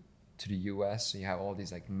to the US and you have all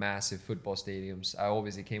these like massive football stadiums. I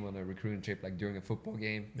obviously came on a recruiting trip like during a football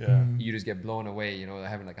game. Yeah. You just get blown away,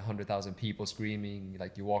 having like 100,000 people screaming,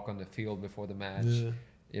 like you walk on the field before the match,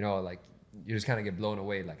 like you just kind of get blown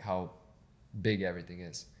away like how big everything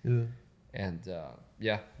is. Yeah. And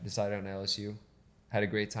decided on LSU. Had a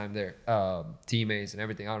great time there. Teammates and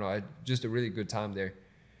everything. I don't know. I had just a really good time there.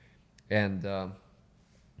 And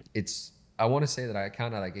I want to say that I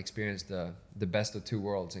kind of like experienced the best of 2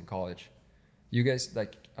 worlds in college. You guys,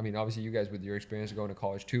 like, I mean, obviously you guys with your experience going to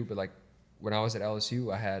college too, but like when I was at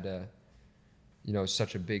LSU, I had,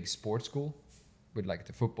 such a big sports school with like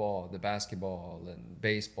the football, the basketball and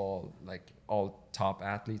baseball, like all top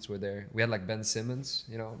athletes were there. We had like Ben Simmons,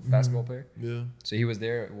 basketball player. Yeah. So he was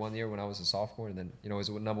there 1 year when I was a sophomore and then, he was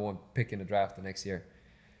the number 1 pick in the draft the next year.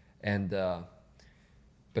 And,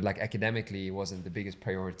 but like academically it wasn't the biggest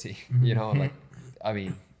priority, like, I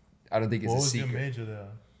mean, I don't think it's What a was secret. your major there?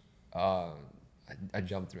 I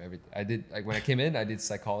jumped through everything. I did, like, when I came in, I did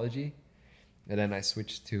psychology, and then I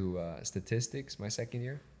switched to statistics my second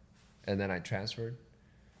year, and then I transferred.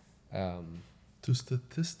 To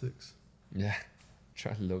statistics. Yeah,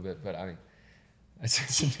 tried a little bit, but I mean,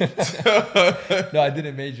 no, I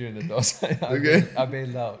didn't major in it though. So I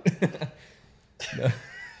bailed out. No.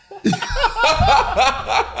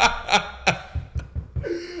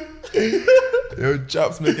 Yo,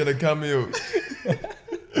 Chop's making a cameo.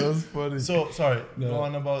 That was funny. So sorry, No. go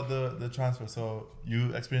on about the transfer. So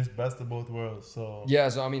you experienced best of both worlds. So Yeah,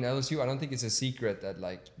 so I mean, LSU, I don't think it's a secret that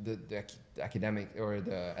like the academic or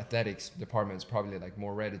the athletics department is probably like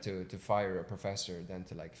more ready to fire a professor than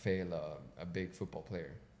to like fail a big football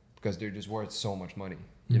player, because they're just worth so much money,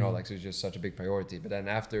 you know, like, so it's just such a big priority. But then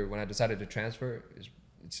after, when I decided to transfer,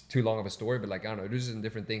 it's too long of a story, but like, I don't know, there's some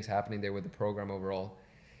different things happening there with the program overall.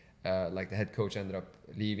 Like the head coach ended up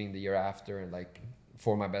leaving the year after, and like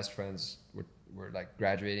 4 of my best friends were like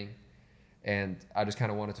graduating, and I just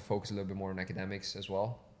kind of wanted to focus a little bit more on academics as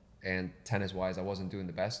well. And tennis wise, I wasn't doing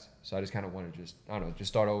the best, so I just kind of wanted to just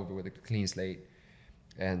start over with a clean slate.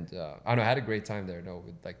 And I don't know, I had a great time there though,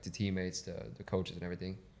 with like the teammates, the coaches and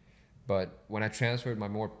everything. But when I transferred, my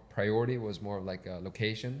more priority was more of like a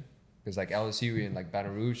location, because like LSU in like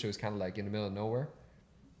Baton Rouge, so it's kind of like in the middle of nowhere,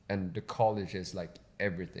 and the college is like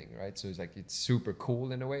everything, right? So it's like, it's super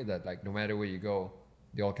cool in a way that like no matter where you go,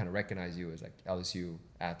 they all kind of recognize you as like LSU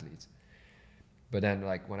athletes. But then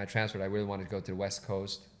like when I transferred, I really wanted to go to the West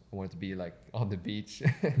Coast. I wanted to be like on the beach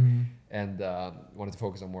and wanted to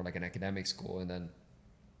focus on more like an academic school. And then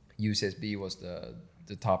UCSB was the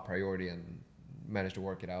top priority, and managed to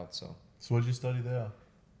work it out. So what did you study there?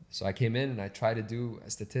 So I came in and I tried to do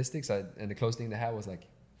statistics, and the closest thing they had was like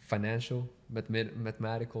financial,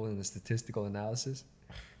 mathematical, and the statistical analysis.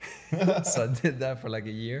 So I did that for like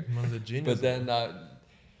a year. Man's a genius. But then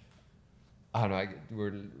I don't know,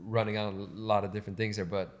 we're running out a lot of different things there.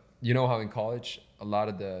 But you know how in college, a lot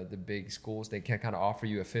of the big schools, they can kind of offer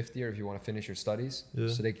you a 5th year if you want to finish your studies. Yeah.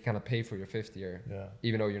 So they can kind of pay for your 5th year. Yeah.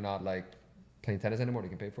 Even though you're not like playing tennis anymore, they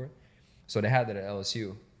can pay for it. So they had that at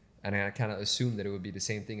LSU. And I kind of assumed that it would be the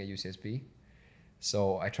same thing at UCSB.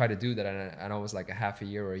 So I tried to do that, and I was like a half a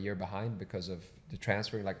year or a year behind because of the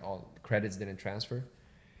transfer. Like all the credits didn't transfer.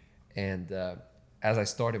 And as I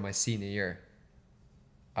started my senior year,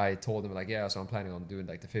 I told them like, yeah, so I'm planning on doing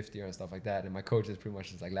like the 5th year and stuff like that. And my coaches pretty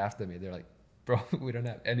much just like laughed at me. They're like, bro, we don't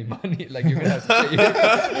have any money. Like you're gonna have to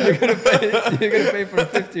pay. You're gonna pay for the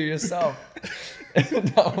 5th year yourself.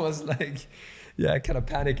 And I was like, yeah, kind of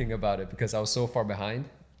panicking about it because I was so far behind.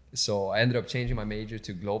 So I ended up changing my major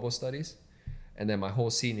to global studies, and then my whole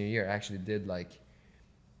senior year I actually did like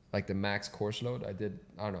the max course load. I did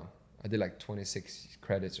like 26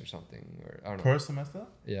 credits or something, or I don't know. Per semester?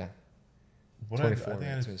 Yeah. What I think I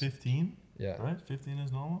had 15. Yeah. Right? 15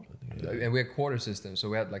 is normal? And we had quarter system, so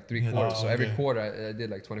we had like 3 Yeah. quarters. Oh, so every okay. quarter I did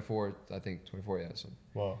like 24, I think 24, yeah.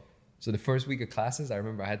 Wow. So the first week of classes, I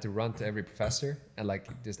remember I had to run to every professor and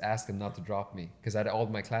like just ask them not to drop me, because I had all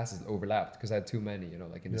my classes overlapped because I had too many,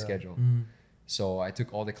 like in the Yeah. schedule. So I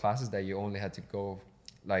took all the classes that you only had to go,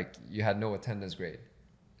 like you had no attendance grade.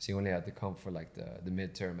 So you only had to come for like the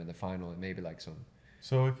midterm and the final and maybe like some.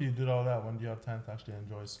 So if you did all that, when do you have time to actually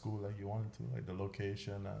enjoy school like you wanted to? Like the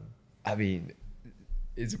location and... I mean,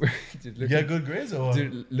 it's dude, You get good grades or what?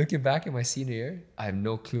 dude, looking back at my senior year, I have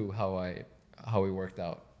no clue how it worked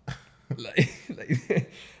out. like,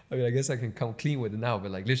 I mean, I guess I can come clean with it now, but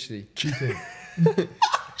like literally Cheating.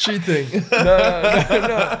 Cheating.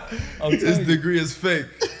 no. His degree is fake.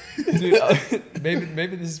 Dude,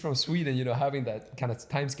 maybe this is from Sweden, having that kind of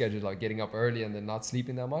time schedule, like getting up early and then not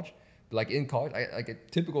sleeping that much. But like in college, like a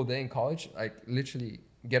typical day in college, I literally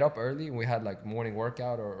get up early and we had like morning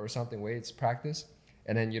workout or something, weights practice,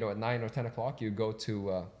 and then at 9 or 10 o'clock you go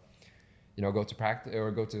to go to practice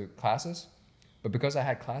or go to classes. But because I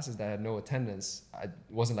had classes that had no attendance, it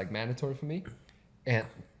wasn't like mandatory for me, and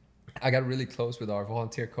I got really close with our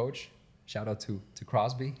volunteer coach. Shout out to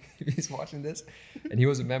Crosby if he's watching this. And he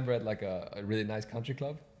was a member at like a really nice country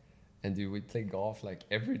club. And dude, we played golf like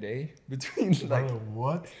every day between like...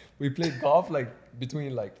 What? We played golf like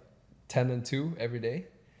between like 10 and 2 every day.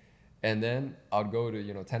 And then I'd go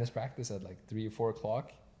to, tennis practice at like 3 or 4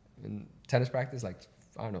 o'clock. And tennis practice like,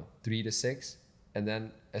 3 to 6. And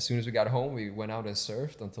then as soon as we got home, we went out and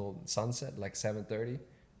surfed until sunset, like 7:30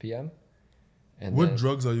 p.m. And What then,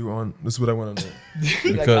 drugs are you on? This is what I want to know. like,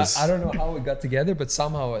 Because I don't know how we got together, but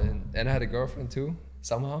somehow, and I had a girlfriend too,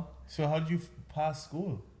 somehow. So how did you pass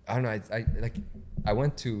school? I don't know.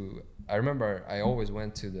 I remember I always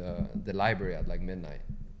went to the library at like midnight,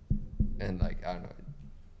 and like I don't know.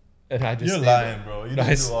 And I just You're stayed lying, there. bro. You No,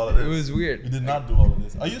 didn't do all of this. It was weird. You did not do all of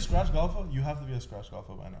this. Are you a scratch golfer? You have to be a scratch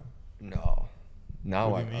golfer by now. No. Now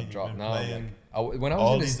What do you mean? I've You've dropped. been Now I'm playing like, when I was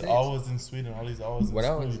all in the these States, hours in Sweden, all these hours in When I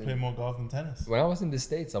school, was you in- play more golf than tennis. when I was in the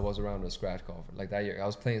States, I was around a scratch golfer. Like that year, I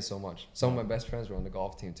was playing so much. Some of my best friends were on the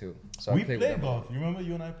golf team too. So We I played played with them a lot. golf. You remember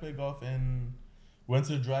you and I played golf in went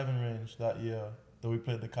to the driving range that year that we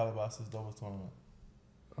played the Calabasas doubles tournament.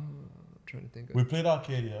 I'm trying to think of We played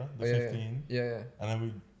Arcadia, the Oh, yeah, 15, yeah. and then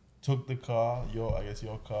we took the car, your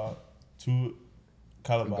car, to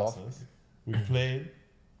Calabasas. We played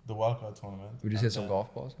the wildcard tournament. We just and hit some then-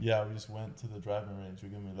 golf balls. Yeah, we just went to the driving range. You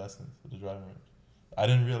gave me lessons at the driving range. I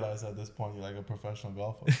didn't realize at this point you're like a professional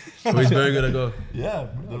golfer. So he's very good at golf. Yeah,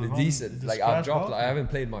 Decent. Like I've dropped. I haven't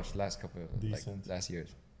played much the last couple of Decent. last years.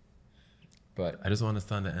 But I just don't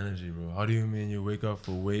understand the energy, bro. How do you mean you wake up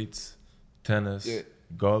for weights, tennis, Yeah.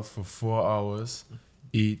 golf for 4 hours,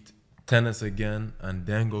 eat, tennis again, and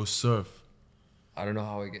then go surf I don't know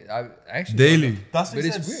how I get. I actually daily? That's what But he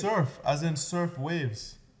it's said, weird. surf, as in surf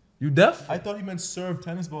waves. You deaf? I thought he meant serve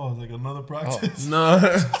tennis balls, like another practice. No.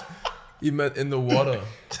 He meant in the water.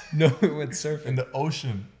 No, we went In surfing. the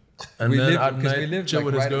ocean. And we then lived at because night, we lived chill like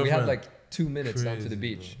with his right. We girlfriend. had like 2 minutes down to the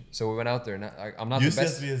Crazy, beach, so we went out there. And I'm not the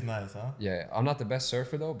best. UCSB is nice, huh? Yeah, I'm not the best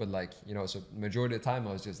surfer though, but like so majority of the time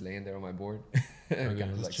I was just laying there on my board, and kind of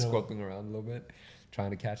just like chill. squelching around a little bit,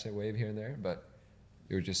 trying to catch that wave here and there. But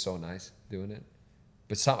it was just so nice doing it.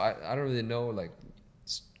 But I don't really know, like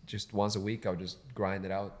just once a week I would just grind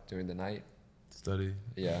it out during the night. Study.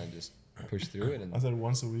 Yeah, and just push through it. And I said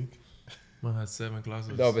once a week. Man had 7 classes.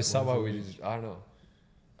 no, but once somehow a we week. just I don't know.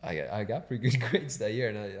 I got pretty good grades that year,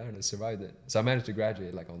 and I don't know, survived it. So I managed to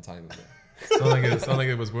graduate like on time. Sound like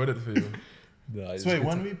it was worth it for you. No, it was So wait, good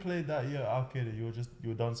when time. we played that year, Arcadia, you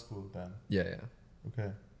were done school then. Yeah. Okay.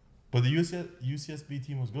 But the UCSB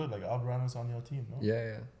team was good. Like Albrand was on your team, no?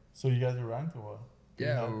 Yeah. So you guys were ranked or what?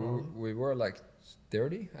 Yeah, Pretty high, probably? we were like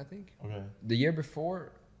 30, I think. Okay. The year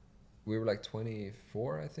before, we were like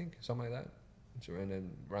 24, I think, something like that. So, and then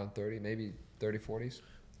around 30, maybe 30, 40s.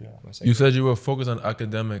 Yeah. my second You said you were focused on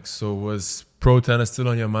academics, so was pro tennis still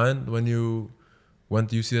on your mind when you went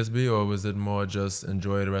to UCSB, or was it more just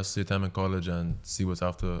enjoy the rest of your time in college and see what's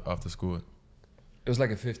after school? It was like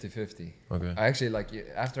a 50-50. Okay. I actually, like,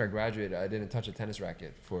 after I graduated, I didn't touch a tennis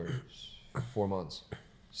racket for 4 months,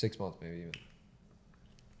 6 months maybe even.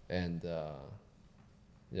 And,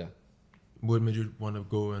 yeah. What made you want to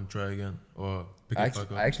go and try again, or pick it back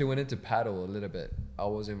up? I actually went into paddle a little bit. I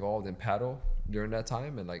was involved in paddle during that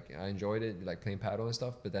time, and like I enjoyed it, like playing paddle and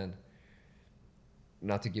stuff. But then,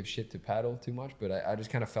 not to give shit to paddle too much, but I just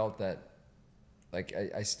kind of felt that, like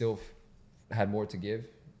I still had more to give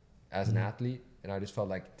as an athlete, and I just felt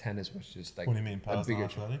like tennis was just like What do you mean? a Paddle's bigger.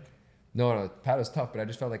 not athletic? No, paddle's tough, but I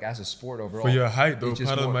just felt like as a sport overall. For your height, though, it's just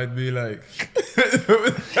paddle more- might be like.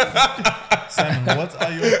 Simon, what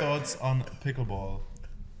are your thoughts on pickleball?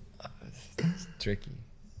 It's tricky.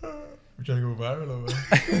 We're trying to go viral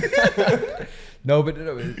over. No, but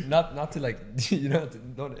not to like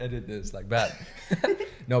don't edit this like bad.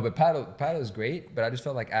 No, but paddle is great, but I just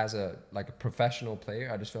felt like as a professional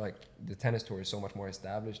player, I just feel like the tennis tour is so much more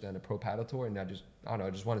established than the pro paddle tour, and I don't know, I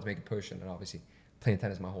just wanted to make a push, and obviously playing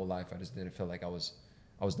tennis my whole life, I just didn't feel like I was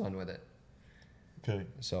done with it. Okay.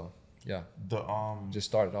 So yeah, The just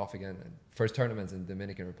started off again. First tournaments in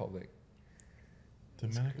Dominican Republic.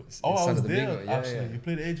 Dominican. It's Oh, I Santo was there Domingo. Yeah, actually. yeah. You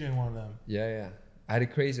played AJ in one of them. Yeah. I had a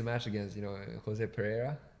crazy match against Jose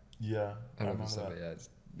Pereira. Yeah, I don't know if you saw it.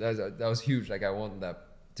 Yeah, that was huge. Like I wanted that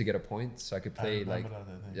to get a point so I could I play remember like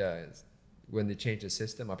that, I think. yeah. When they changed the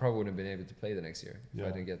system, I probably wouldn't have been able to play the next year if I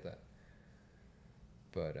Yeah. didn't get that.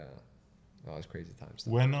 But it was crazy times.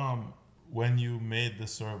 When you made the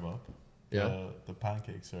serve up, Yeah. the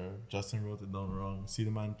pancake serve, Justin wrote it down wrong.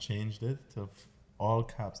 Cedarman changed it to all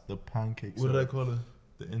caps, the pancake What serve. did I call it?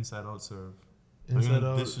 The inside out serve. Inside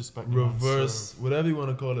out, Disrespect the man's reverse, serve. whatever you want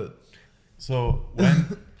to call it. So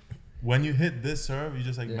when you hit this serve, you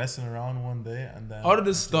just like Yeah. messing around one day and then. How did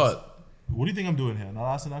it start? What do you think I'm doing here?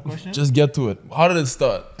 Not asking that question. Just get to it. How did it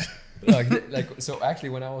start? So actually,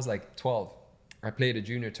 when I was like 12, I played a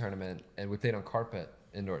junior tournament and we played on carpet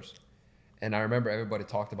indoors. And I remember everybody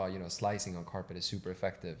talked about slicing on carpet is super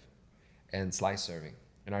effective, and slice serving.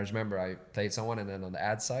 And I just remember I played someone, and then on the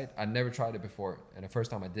ad side, I'd never tried it before. And the first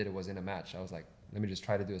time I did it was in a match. I was like, let me just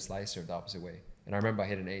try to do a slice serve the opposite way. And I remember I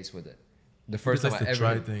hit an ace with it. The first time I to ever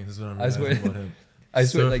try things. That's what I'm I swear- realizing about him. I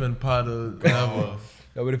swear, like, Surfing, paddle, never.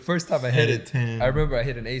 no, but the first time I hit Hit it it, 10. I remember I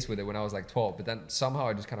hit an ace with it when I was like 12. But then somehow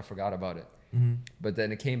I just kind of forgot about it. But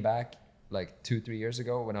then it came back like 2-3 years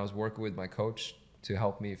ago when I was working with my coach to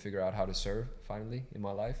help me figure out how to serve finally in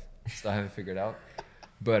my life. Still haven't figured out.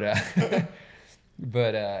 But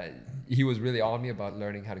he was really on me about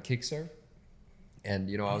learning how to kick serve. And,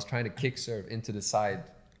 you know, I was trying to kick serve into the side,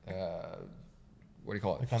 what do you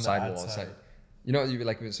call it? Like on the Sidewall. outside. You know, you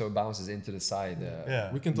like, so it bounces into the side.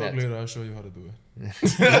 Yeah. We can talk net. later. I'll show you how to do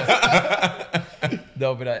it.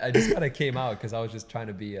 No, but I just kind of came out because I was just trying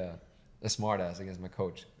to be a smart ass against my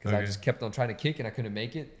coach. Because I just kept on trying to kick and I couldn't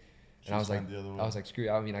make it. And I was like, screw it.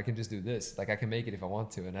 I mean, I can just do this. Like, I can make it if I want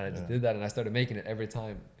to. And I just did that, and I started making it every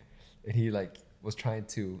time. And he like was trying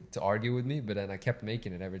to argue with me, but then I kept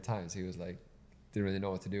making it every time. So he was like, didn't really know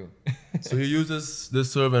what to do. So you use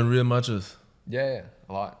this serve in real matches? Yeah,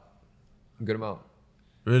 a lot. A good amount.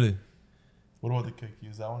 Really? What about the kick?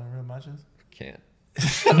 Use that one in real matches? Can't.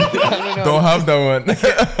 Don't have that one.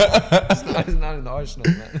 It's not in the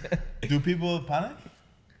arsenal, man. Do people panic?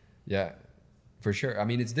 Yeah, for sure. I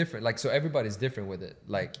mean, it's different. Like, so everybody's different with it.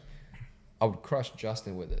 Like, I would crush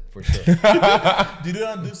Justin with it for sure. Do you do it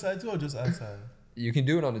on deuce side too, or just outside? You can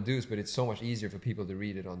do it on the deuce, but it's so much easier for people to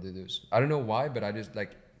read it on the deuce. I don't know why, but I just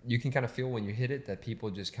like, you can kind of feel when you hit it that people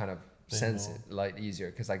just kind of sense it like easier.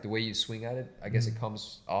 Because like the way you swing at it, I guess it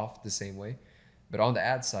comes off the same way. But on the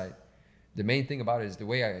ad side, the main thing about it is the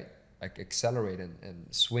way I like accelerate and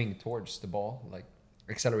swing towards the ball, like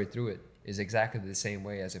accelerate through it, is exactly the same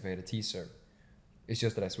way as if I had a tee serve. It's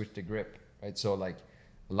just that I switched the grip, right? So like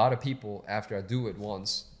a lot of people, after I do it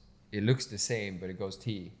once, it looks the same, but it goes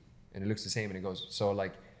tee. And it looks the same and it goes, so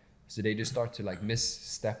like, so they just start to like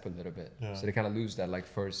misstep a little bit. Yeah. So they kind of lose that like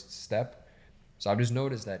first step. So I've just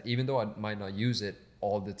noticed that even though I might not use it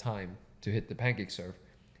all the time to hit the pancake serve,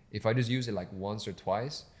 if I just use it like once or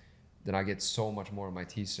twice, then I get so much more of my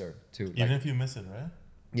tee serve too. Even Like, if you miss it, right?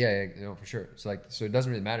 yeah, you know, for sure. So like, so it doesn't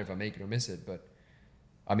really matter if I make it or miss it, but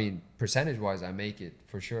I mean, percentage wise, I make it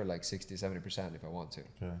for sure like 60, 70% if I want to.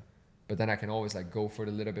 Okay. But then I can always like go for it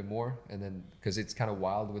a little bit more, and then because it's kind of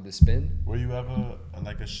wild with the spin. Were you ever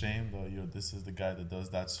like ashamed that this is the guy that does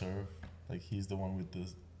that serve? Like he's the one with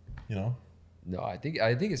this, you know? No, I think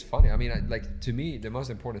it's funny. I mean, like to me, the most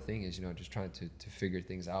important thing is, you know, just trying to figure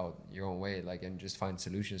things out your own way, like, and just find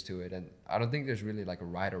solutions to it. And I don't think there's really like a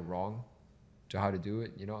right or wrong to how to do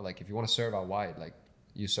it. You know, like if you want to serve out wide, like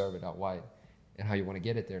you serve it out wide, and how you want to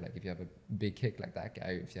get it there. Like if you have a big kick like that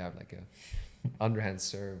guy, if you have like a underhand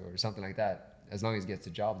serve or something like that, as long as it gets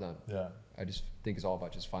the job done. Yeah. I just think it's all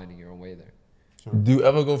about just finding your own way there. Sure. Do you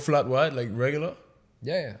ever go flat wide, like regular?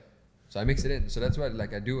 Yeah. So I mix it in. So that's what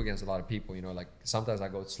like I do against a lot of people, you know, like sometimes I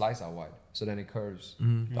go slice out wide. So then it curves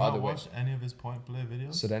You the not other way. watch any of his point play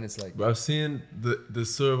videos? So then it's like, But I've seen the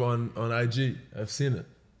serve on IG. I've seen it.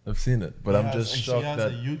 But I'm just shocked He has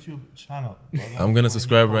that a YouTube channel. I'm gonna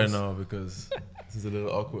subscribe right now because this is a little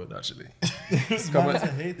awkward actually. He's coming. A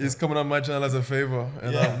hater. He's coming on my channel as a favor,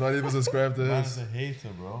 and Yeah. I'm not even subscribed to Man his. is a hater,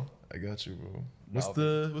 bro. I got you, bro.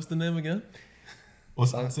 No, What's the name again?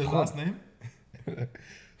 What's Simon his Freund. last name?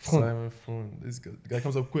 Simon Freund. This guy, the guy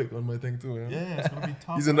comes up quick on my thing too. Yeah? Yeah, it's gonna be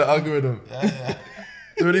top. He's in the algorithm. Yeah.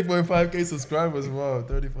 30.5k subscribers. Wow,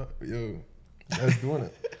 35. Yo, that's doing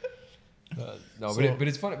it. no, So- but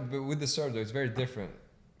it's funny. But with the serve though, it's very different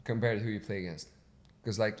compared to who you play against.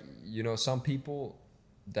 Because like, you know, some people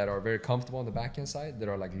that are very comfortable on the backhand side, that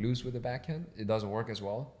are like loose with the backhand, it doesn't work as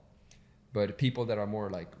well. But people that are more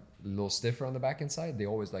like a little stiffer on the backhand side, they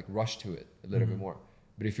always like rush to it a little bit more.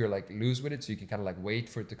 But if you're like loose with it, so you can kind of like wait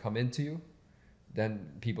for it to come into you, then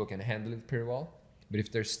people can handle it pretty well. But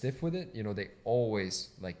if they're stiff with it, you know, they always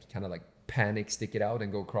like kind of like panic, stick it out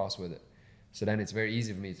and go cross with it. So then it's very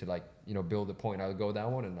easy for me to like, you know, build a point. I'll go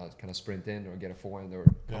down one and I'll kind of sprint in or get a forehand or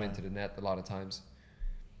come Yeah. into the net a lot of times.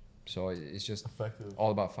 So it's just Effective.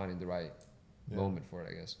 all about finding the right Yeah. moment for it,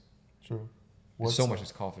 I guess. True. It's so much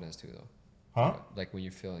is confidence too, though. Huh? Like when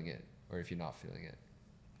you're feeling it or if you're not feeling it.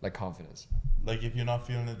 Like confidence. Like if you're not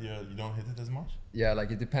feeling it, you don't hit it as much. Yeah, like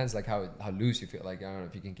it depends like how loose you feel. Like I don't know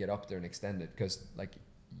if you can get up there and extend it because like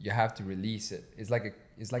you have to release it. It's like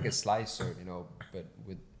a slice serve, you know, but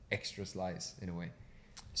with extra slice in a way.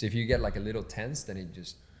 So if you get like a little tense, then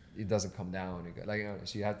it doesn't come down. Like you know,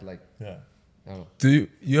 so you have to like Yeah. I don't know. Do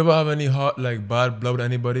you ever have any hot like bad blood with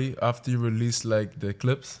anybody after you release like the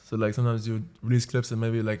clips? So like sometimes you release clips and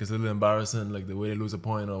maybe like it's a little embarrassing, like the way they lose a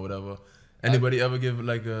point or whatever. Anybody ever give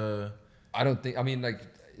like a? I don't think. I mean, like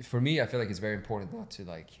for me, I feel like it's very important not to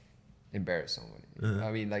like embarrass somebody. Uh-huh.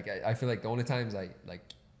 I mean, like I feel like the only times I like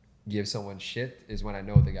give someone shit is when I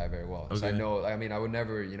know the guy very well. So I Okay. know. I mean, I would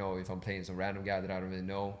never, you know, if I'm playing some random guy that I don't really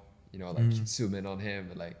know, you know, like zoom in on him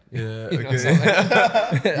and like Yeah, you know, okay. something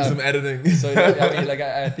like- Do some editing. So I mean, like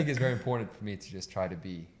I think it's very important for me to just try to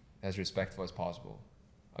be as respectful as possible.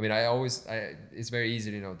 I I mean, it's very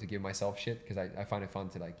easy, you know, to give myself shit because I find it fun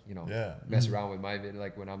to like, you know, mess around with my vid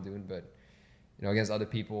like when I'm doing, but you know, against other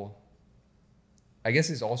people, I guess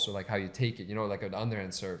it's also like how you take it, you know, like an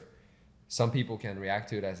underhand serve. Some people can react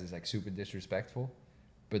to it as it's like super disrespectful,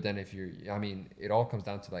 but then I mean, it all comes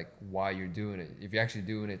down to like why you're doing it. If you're actually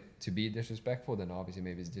doing it to be disrespectful, then obviously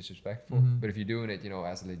maybe it's disrespectful. But if you're doing it, you know,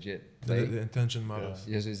 as a legit play, The intention matters.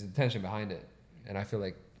 yes, there's intention behind it, and I feel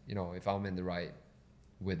like, you know, if I'm in the right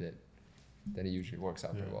with it, then it usually works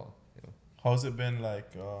out pretty well. You know, How's it been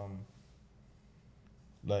like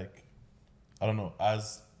I don't know,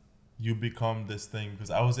 as you become this thing?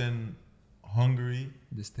 Because I was in Hungary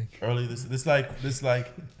this thing. early. This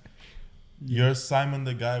like you're Simon,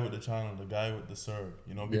 the guy with the channel, the guy with the serve.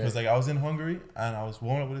 You know, because like I was in Hungary and I was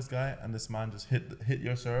warming up with this guy, and this man just hit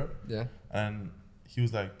your serve. Yeah. And he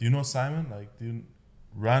was like, "Do you know Simon? Like,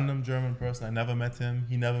 random German person. I never met him.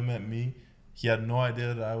 He never met me. He had no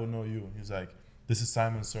idea that I would know you." He was like, "This is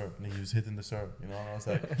Simon's serve," and he was hitting the serve. You know, and I was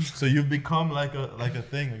like, "So you've become like a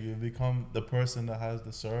thing. Like, you've become the person that has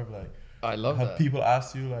the serve." Like, I love have that. people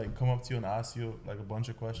ask you, like, come up to you and ask you like a bunch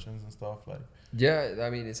of questions and stuff. Like, yeah, I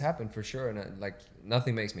mean, it's happened for sure, and like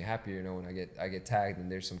nothing makes me happier, you know, when I get tagged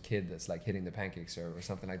and there's some kid that's like hitting the pancake serve or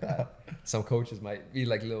something like that. Some coaches might be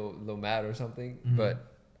like a little mad or something, but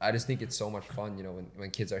I just think it's so much fun, you know,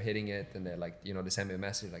 when kids are hitting it and they're like, you know, they send me a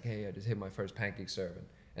message like, "Hey, I just hit my first pancake serve,"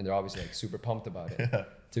 and they're obviously like super pumped about it. Yeah.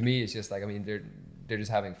 To me, it's just like, I mean, they're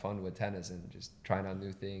just having fun with tennis and just trying out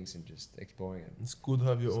new things and just exploring it. It's cool to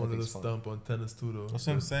have your own little stamp on tennis too, though. That's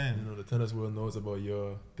what I'm saying. You know, the tennis world knows about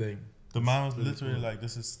your thing. The man was literally cool. Like,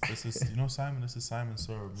 this is you know, Simon, this is Simon's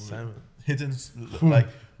serve. Simon hitting like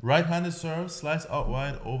right-handed serve, slice out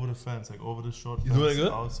wide over the fence, like over the short fence. You doing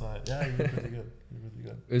good? Outside. Yeah, you're pretty good. You're really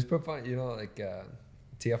good. It was pretty fun, you know, like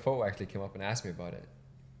TFO actually came up and asked me about it,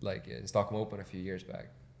 like in Stockholm Open a few years back,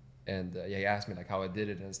 and yeah, he asked me like how I did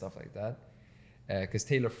it and stuff like that. Because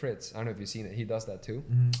Taylor Fritz, I don't know if you've seen it, he does that too.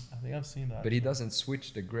 I think I've seen that. But he doesn't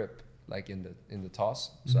switch the grip like in the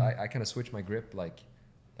toss. So I kind of switch my grip like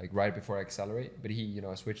right before I accelerate, but he, you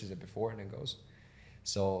know, switches it before and then goes.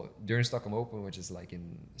 So during Stockholm Open, which is like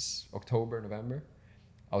in October, November,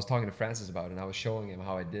 I was talking to Francis about it, and I was showing him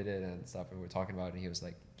how I did it and stuff, and we were talking about it, and he was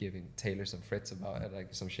like giving Taylor some Fritz about it,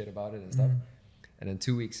 like some shit about it and stuff. And then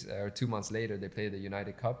 2 months later, they played the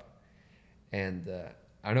United Cup, and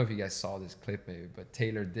I don't know if you guys saw this clip maybe, but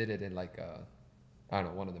Taylor did it in like I don't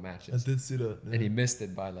know, one of the matches. I did see that. Yeah. And he missed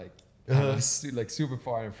it by like like super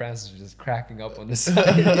far, and Francis was just cracking up on the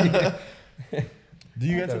side. Do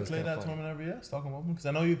you get to play that tournament every year, Stockholm Open? Because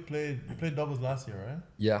I know you played doubles last year, right?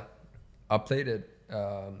 Yeah, I played it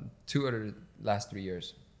 2 out of the last 3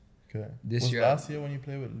 years. Okay. This year, last year when you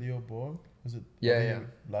played with Leo Borg? Was it? Yeah.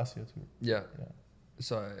 Last year too. Yeah.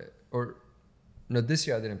 So this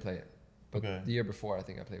year I didn't play it, but the year before I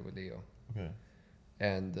think I played with Leo. Okay.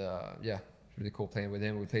 And yeah, it's really cool playing with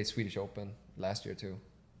him. We played Swedish Open last year too,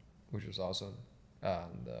 which was awesome.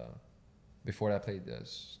 And before that, I played the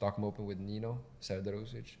Stockholm Open with Nino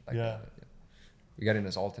Serdarusic. Like, we got in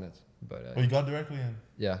as alternates, but you got directly in.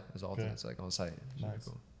 Yeah, as alternates, like on site. Nice. Really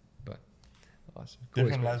cool. But cool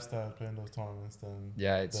different lifestyle playing those tournaments than.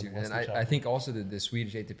 Yeah, it's and I think also the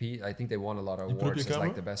Swedish ATP. I think they won a lot of awards as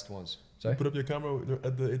like the best ones. Sorry? You put up your camera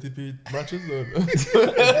at the ATP matches.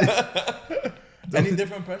 Any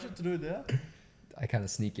different pressure to do it there? I kind of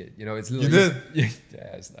sneak it. You know, it's little. You did?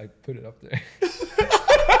 Yeah, I put it up there.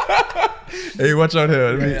 Hey, watch out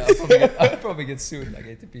here. Yeah, I'll probably get sued like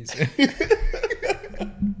ATP.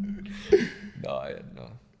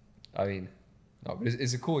 No. I mean, no, but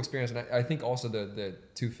it's a cool experience, and I think also the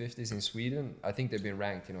 250s in Sweden, I think they've been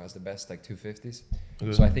ranked, you know, as the best like 250s.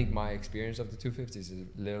 Okay. So I think my experience of the 250s is a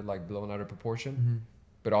little like blown out of proportion,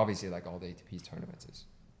 but obviously like all the ATP tournaments is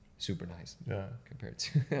super nice. Yeah. Compared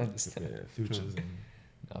to futures.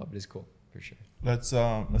 No, but it's cool for sure. Let's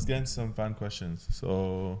get into some fan questions.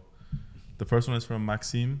 So the first one is from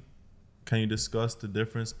Maxime. Can you discuss the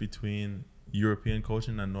difference between European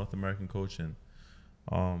coaching and North American coaching?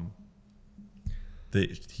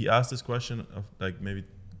 He asked this question of like maybe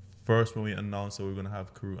first when we announced that we are going to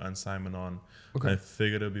have Kuru and Simon on. Okay. I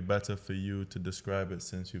figured it would be better for you to describe it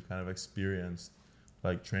since you've kind of experienced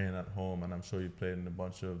like training at home, and I'm sure you played in a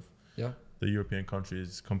bunch of the European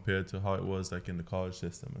countries compared to how it was like in the college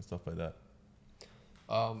system and stuff like that.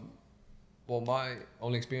 Well, my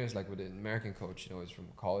only experience like with an American coach, you know, is from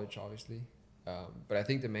college, obviously. But I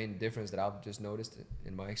think the main difference that I've just noticed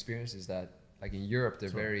in my experience is that like in Europe, they're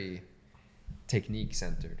very technique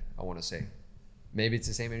centered, I want to say. Maybe it's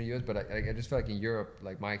the same in the US, but I just feel like in Europe,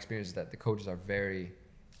 like my experience is that the coaches are very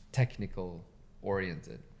technical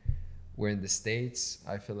oriented. Where in the States,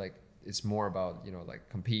 I feel like it's more about, you know, like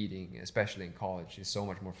competing, especially in college. It's so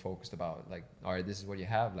much more focused about like, all right, this is what you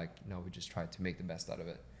have. Like, no, we just try to make the best out of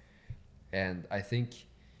it. And I think,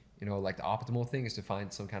 you know, like the optimal thing is to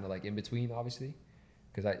find some kind of like in between, obviously,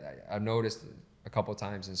 because I've noticed a couple of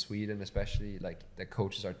times in Sweden, especially, like the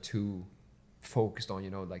coaches are too focused on, you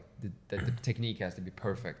know, like the technique has to be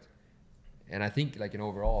perfect. And I think like in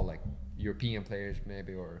overall, like European players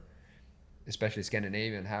maybe, or especially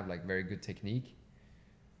Scandinavian, have like very good technique.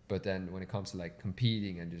 But then when it comes to like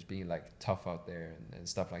competing and just being like tough out there and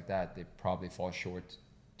stuff like that, they probably fall short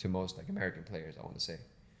to most like American players, I want to say.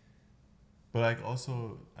 But like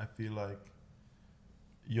also, I feel like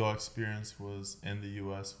your experience was in the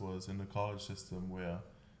US, was in the college system where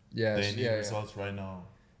they need results right now.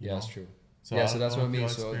 Yeah, that's true. So yeah, I so don't that's know what I if mean. your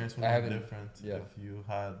So experience would I be haven't different if you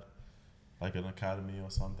had like an academy or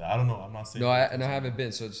something. I don't know. I'm not saying. No, I haven't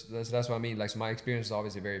been. So that's what I mean. Like, so my experience is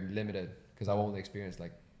obviously very limited because I've only experienced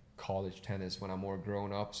like college tennis when I'm more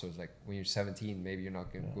grown up. So it's like when you're 17, maybe you're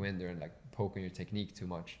not gonna go in there and like poke on your technique too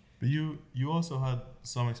much. But you also had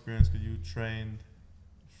some experience because you trained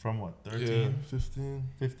from what, 13? Yeah, 15.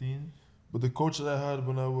 15? But the coach that I had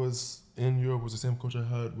when I was in Europe was the same coach I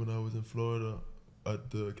had when I was in Florida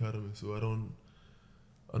at the academy. So I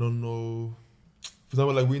don't know. For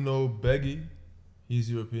example, like we know Beggy,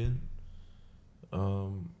 he's European.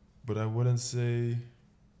 But I wouldn't say.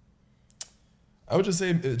 I would just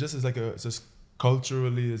say it just is like it's just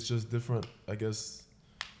culturally, it's just different. I guess.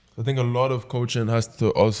 I think a lot of coaching has to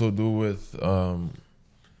also do with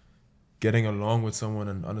getting along with someone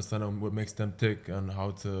and understanding what makes them tick and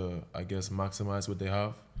how to, I guess, maximize what they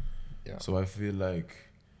have. Yeah. So I feel like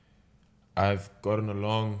I've gotten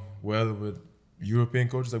along well with European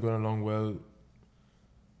coaches. I've gotten along well,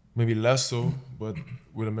 maybe less so, but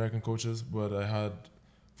with American coaches. But I had,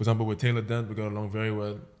 for example, with Taylor Dent, we got along very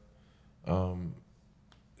well.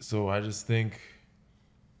 So I just think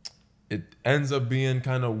it ends up being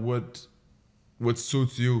kind of what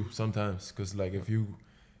suits you sometimes. Because like if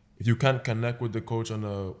you can't connect with the coach on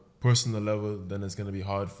a personal level, then it's gonna be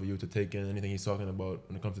hard for you to take in anything he's talking about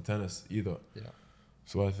when it comes to tennis either. Yeah.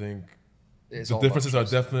 So I think It's the all differences about are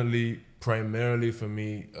trust. definitely primarily for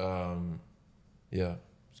me,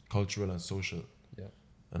 cultural and social. Yeah.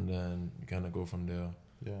 And then you kind of go from there.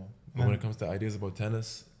 Yeah. But when it comes to ideas about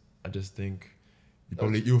tennis, I just think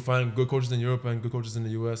you'll find good coaches in Europe and good coaches in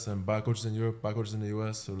the US and bad coaches in Europe, bad coaches in the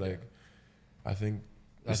US. So like, I think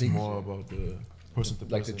it's more about the person to person.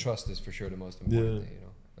 Like the trust is for sure the most important thing, you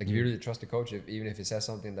know. Like if you really trust the coach, even if he says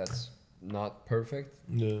something that's not perfect,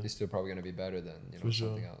 it's still probably gonna be better than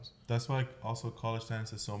something else. That's why also college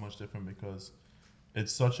tennis is so much different because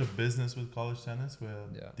it's such a business with college tennis where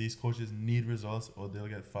these coaches need results or they'll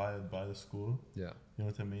get fired by the school. Yeah. You know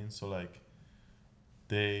what I mean? So like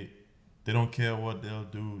they don't care what they'll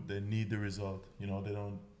do. They need the result. You know, they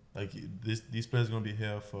don't like these players are gonna be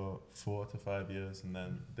here for 4 to 5 years and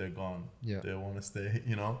then they're gone. Yeah. They want to stay.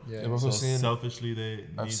 You know. Yeah. I've also seen selfishly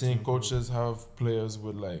I've seen coaches have players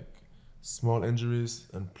with like small injuries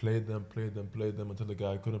and played them until the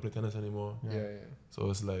guy couldn't play tennis anymore. Yeah. So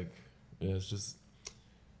it's like, it's just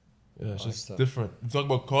Tough. different. You talk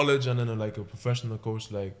about college and then like a professional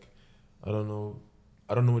coach, like I don't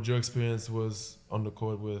know what your experience was on the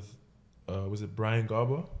court with. Was it Brian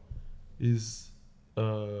Garber? He's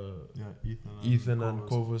Ethan and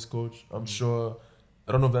Kova's coach. I'm sure.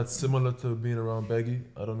 I don't know if that's similar to being around Beggy.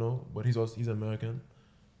 I don't know, but he's American.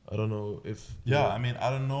 I don't know if. I mean, I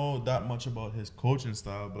don't know that much about his coaching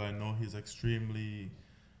style, but I know he's extremely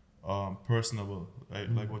personable.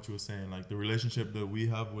 Like what you were saying, like the relationship that we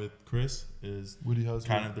have with Chris is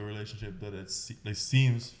kind of the relationship that it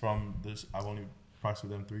seems from this. I've only practiced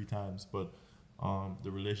with them 3 times, but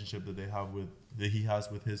the relationship that he has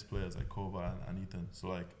with his players like Kova and Ethan. So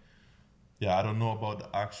like, I don't know about the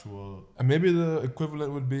actual. And maybe the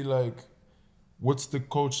equivalent would be like, what's the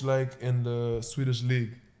coach like in the Swedish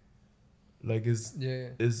league? Like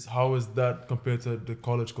how is that compared to the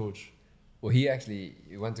college coach? Well, he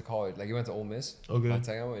went to college. Like he went to Ole Miss. Okay.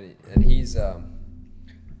 And he's I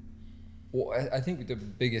think the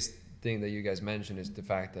biggest thing that you guys mentioned is the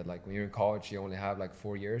fact that like when you're in college, you only have like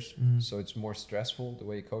 4 years, so it's more stressful the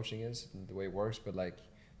way coaching is and the way it works. But like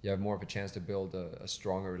you have more of a chance to build a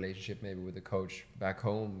stronger relationship maybe with the coach back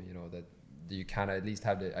home. You know that you kind of at least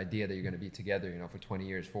have the idea that you're going to be together. You know, for 20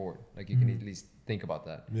 years forward. Like you can at least think about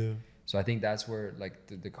that. Yeah. So I think that's where like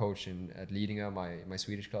the coach at Lidingö, my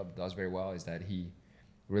Swedish club, does very well, is that he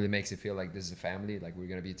really makes it feel like this is a family, like we're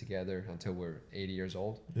gonna be together until we're 80 years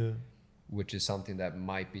old. Yeah. Which is something that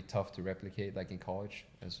might be tough to replicate, like in college,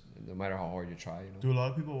 no matter how hard you try. You know. Do a lot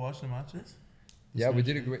of people watch the matches? Yeah, we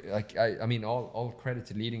did a great, like, I mean, all credit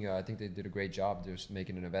to leading. I think they did a great job just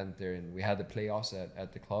making an event there, and we had the playoffs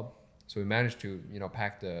at the club. So we managed to,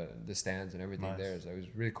 pack the stands and everything there. So it was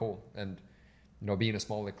really cool. And, being a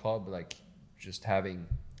smaller club, like just having,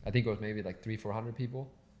 I think it was maybe like 300-400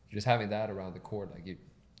 people, just having that around the court, like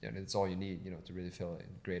it's all you need, to really feel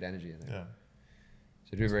great energy in there. Yeah.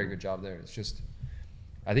 So do a very good job there. It's just,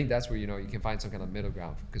 I think that's where, you can find some kind of middle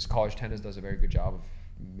ground, because college tennis does a very good job of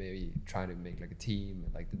maybe trying to make like a team,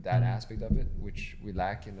 like that aspect of it, which we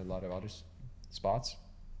lack in a lot of other spots.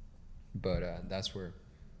 But that's where,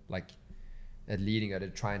 like, at leading at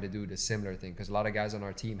it, trying to do the similar thing, because a lot of guys on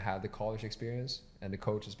our team have the college experience, and the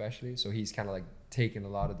coach especially, so he's kind of like taking a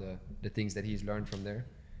lot of the things that he's learned from there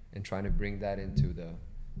and trying to bring that into the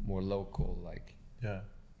more local, like, that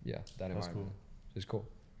environment. Cool. So it's cool,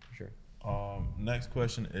 for sure. Next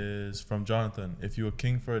question is from Jonathan. If you were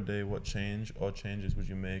king for a day, what change or changes would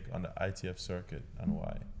you make on the ITF circuit, and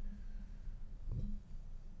why?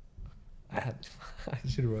 I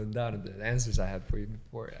should have written down the answers I had for you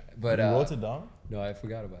before, but you wrote it down? No, I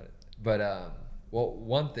forgot about it. But well,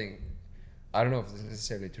 one thing, I don't know if it's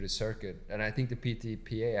necessarily to the circuit, and I think the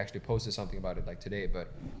PTPA actually posted something about it like today.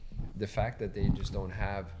 But the fact that they just don't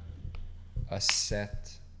have a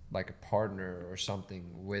set, like a partner or something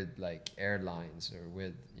with like airlines or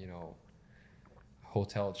with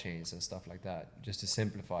hotel chains and stuff like that, just to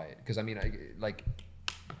simplify it. Because I mean,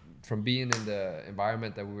 from being in the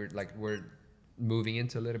environment that we're moving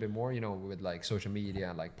into a little bit more, with like social media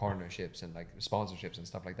and like partnerships and like sponsorships and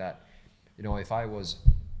stuff like that. If I was,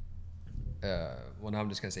 well, now I'm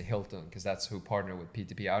just gonna say Hilton, because that's who partnered with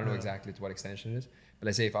PTP. I don't know exactly to what extension it is, but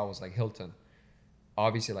let's say if I was like Hilton,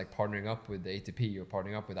 obviously like partnering up with the ATP or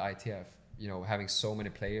partnering up with ITF, having so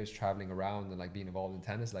many players traveling around and like being involved in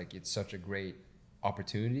tennis, like it's such a great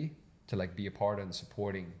opportunity to like be a part and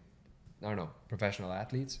supporting, I don't know, professional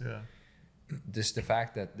athletes. Yeah. Just the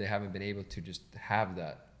fact that they haven't been able to just have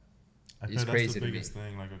that is crazy. That's the biggest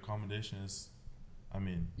thing. Like accommodation is, I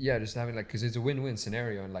mean. Yeah, just having like, because it's a win-win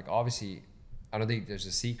scenario, and like obviously, I don't think there's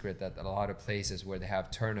a secret that a lot of places where they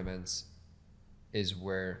have tournaments is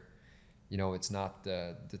where, it's not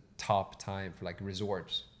the top time for like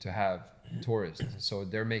resorts to have tourists. So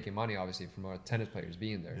they're making money obviously from our tennis players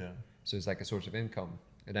being there. Yeah. So it's like a source of income.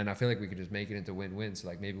 And then I feel like we could just make it into win-win. So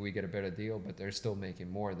like maybe we get a better deal, but they're still making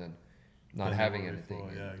more than not having anything.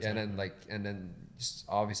 Exactly. And then just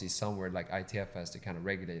obviously somewhere like ITF has to kind of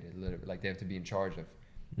regulate it a little bit. Like they have to be in charge of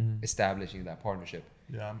establishing that partnership.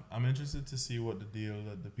 Yeah, I'm interested to see what the deal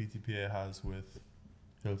that the PTPA has with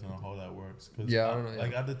Hilton and how that works. Cause I don't know.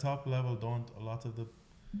 Like at the top level, don't a lot of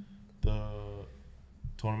the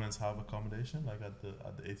tournaments have accommodation, like at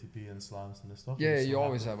the ATP and slams and stuff? Yeah, you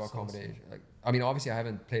always have accommodation. Like, I mean, obviously I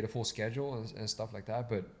haven't played a full schedule and stuff like that,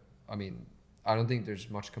 but I mean, I don't think there's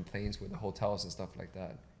much complaints with the hotels and stuff like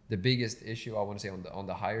that. The biggest issue I want to say on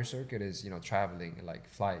the higher circuit is traveling, like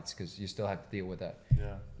flights, because you still have to deal with that.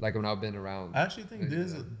 Yeah. Like when I've been around. I actually think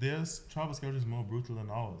there's travel schedule is more brutal than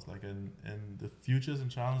ours. Like in the futures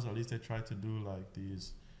and challenge, at least they try to do like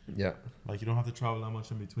these. Yeah. Like you don't have to travel that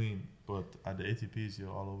much in between, but at the ATPs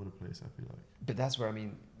you're all over the place, I feel like. But that's where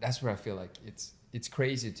I feel like it's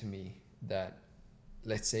crazy to me that,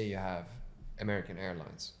 let's say you have American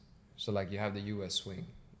Airlines, so like you have the US swing,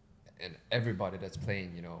 and everybody that's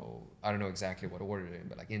playing, I don't know exactly what order they're in,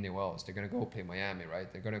 but like Indian Wells, they're gonna go play Miami,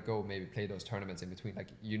 right? They're gonna go maybe play those tournaments in between. Like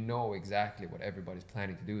exactly what everybody's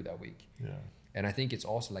planning to do that week. Yeah. And I think it's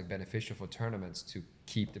also like beneficial for tournaments to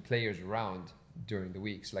keep the players around during the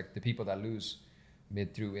weeks, like the people that lose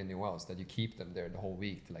mid through Indian Wells, that you keep them there the whole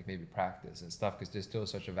week to like maybe practice and stuff, because there's still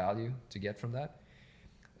such a value to get from that.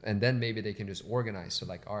 And then maybe they can just organize, so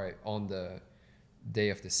like, all right, on the day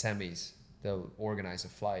of the semis they'll organize a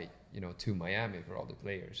flight to Miami for all the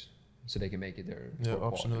players, so they can make it their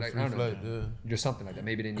optional like, free flight, just something like that.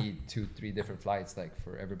 Maybe they need 2-3 different flights, like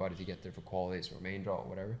for everybody to get there for qualies or main draw or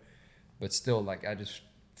whatever. But still, like I just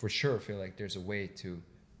for sure feel like there's a way to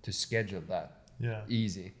schedule that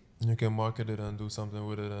easy. You can market it and do something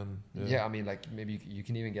with it, and I mean, like maybe you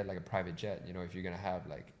can even get like a private jet. If you're gonna have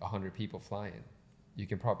like 100 people flying, you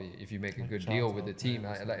can probably, if you make a good deal with the team,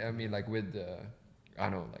 I mean like with I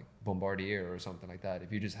don't know, like Bombardier or something like that.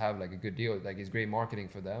 If you just have like a good deal, like it's great marketing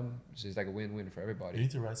for them. So it's like a win-win for everybody. You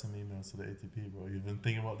need to write some emails to the ATP, bro. You've been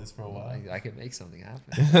thinking about this for a while. I can make something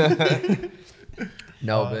happen.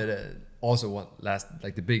 No, but also one last,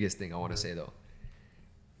 like the biggest thing I want to say though,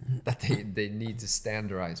 that they need to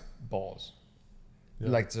standardize balls. Yeah,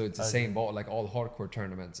 like, so it's the same ball, like all hardcore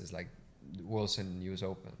tournaments is like Wilson US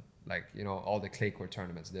Open, like all the clay court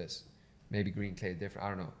tournaments, maybe green clay different, I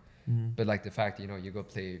don't know. Mm-hmm. But like the fact you go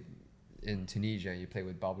play in Tunisia and you play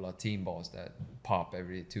with Babla team balls that pop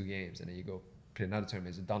every 2 games, and then you go play another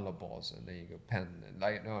tournament with Dunlop balls, and then you go pen, and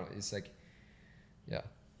like no, it's like, yeah.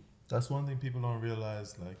 That's one thing people don't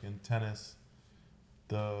realize. Like in tennis,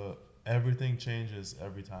 everything changes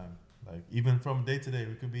every time. Like even from day to day,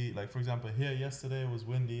 we could be like, for example, here yesterday it was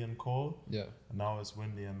windy and cold. Yeah. And now it's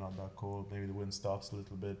windy and not that cold. Maybe the wind stops a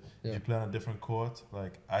little bit. Yeah. If you play on a different court,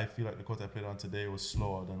 like I feel like the court I played on today was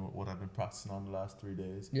slower than what I've been practicing on the last 3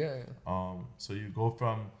 days. Yeah. So you go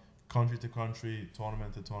from country to country,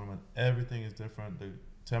 tournament to tournament. Everything is different. The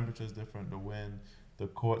temperature is different. The wind, the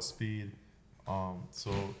court speed.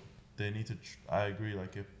 So they need to. I agree.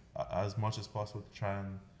 Like if as much as possible to try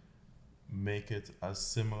and make it as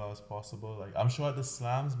similar as possible. Like I'm sure at the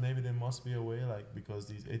slams maybe there must be a way, like because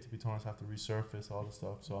these ATP tournaments have to resurface all the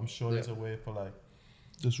stuff. So I'm sure there's a way for like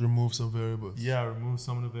just remove some variables. Yeah, remove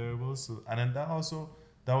some of the variables. So, and then that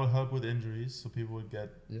will help with injuries. So people would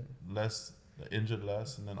get injured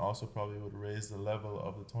less, and then also probably would raise the level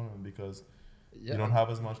of the tournament because you don't have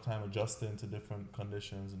as much time adjusting to different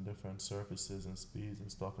conditions and different surfaces and speeds and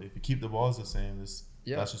stuff. Like if you keep the balls the same,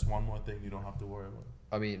 that's just one more thing you don't have to worry about.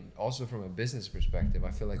 I mean, also from a business perspective,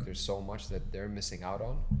 I feel like there's so much that they're missing out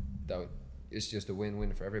on that it's just a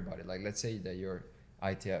win-win for everybody. Like let's say that you're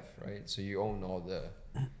ITF, right? So you own all the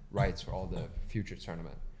rights for all the future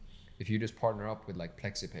tournament. If you just partner up with like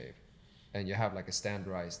PlexiPave and you have like a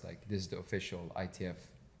standardized, like this is the official ITF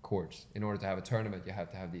courts. In order to have a tournament, you have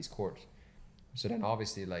to have these courts. So then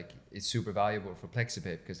obviously like it's super valuable for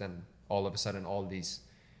PlexiPave because then all of a sudden all these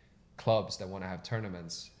clubs that want to have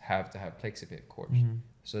tournaments have to have PlexiPave courts. Mm-hmm.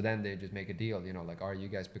 So then they just make a deal, you know, like, you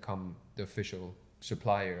guys become the official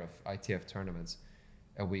supplier of ITF tournaments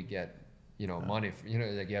and we get, you know, money, for, you know,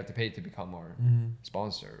 like you have to pay to become our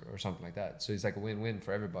sponsor or something like that. So it's like a win-win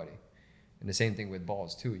for everybody. And the same thing with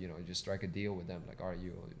balls too, you know, you just strike a deal with them. Like,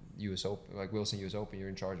 you US Open, like Wilson US Open, you're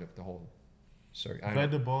in charge of the whole circuit. I like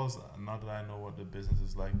the balls, not that I know what the business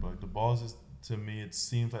is like, but the balls is, to me, it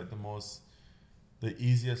seems like the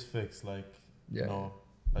easiest fix, like, you know,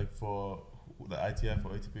 like for the ITF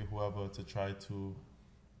or ATP, whoever, to try to,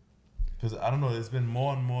 because I don't know, there's been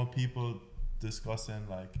more and more people discussing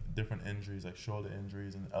like different injuries, like shoulder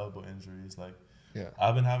injuries and elbow injuries. Like,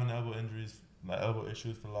 I've been having elbow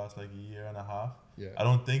issues for the last like a year and a half. I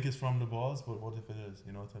don't think it's from the balls, but what if it is?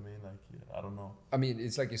 You know what I mean? Like, I don't know. I mean,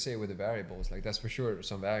 it's like you say with the variables, like that's for sure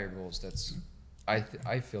some variables that's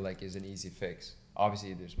I feel like is an easy fix.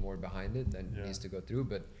 Obviously, there's more behind it that needs to go through,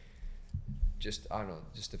 but just, I don't know,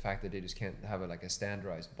 just the fact that they just can't have like a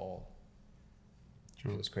standardized ball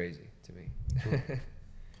feels crazy to me.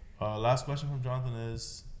 Last question from Jonathan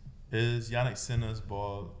is Yannick Sinner's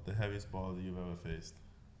ball the heaviest ball that you've ever faced?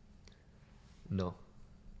 No.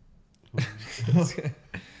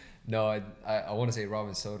 No, I want to say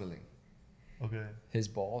Robin Soderling. Okay. His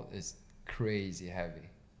ball is crazy heavy.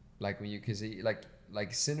 Like when you, cause he,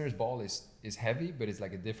 like Sinner's ball is heavy, but it's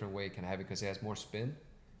like a different way kind of heavy because it has more spin.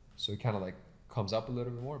 So it kind of like comes up a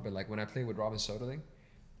little bit more. But like when I play with Robin Soderling,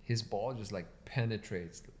 his ball just like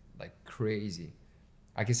penetrates like crazy.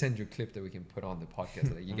 I can send you a clip that we can put on the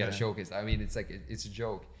podcast. Like you gotta showcase. I mean, it's like it's a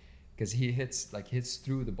joke because he hits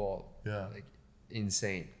through the ball. Like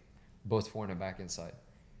insane, both forehand and backhand side.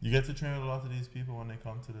 You get to train with a lot of these people when they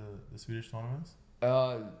come to the Swedish tournaments?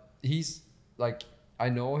 He's like, I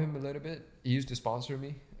know him a little bit. He used to sponsor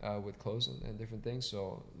me with clothes and different things.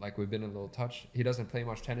 So like we've been in a little touch. He doesn't play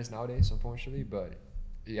much tennis nowadays, unfortunately, but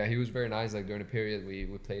yeah, he was very nice. Like during the period we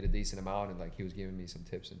played a decent amount and like he was giving me some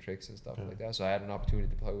tips and tricks and stuff like that. So I had an opportunity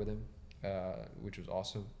to play with him, which was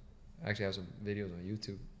awesome. I actually have some videos on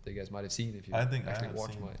YouTube that you guys might have seen if you actually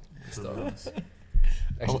watch my stuff.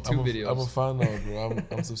 Actually, two videos. I'm a fan now, bro.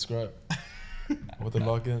 I'm subscribed. With the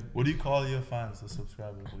login. What do you call your fans, the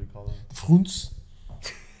subscribers? What do you call them? Freunds.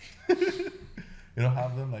 You don't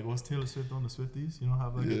have them? Like, what's Taylor Swift on the Swifties? You don't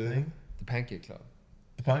have like a thing? The Pancake Club.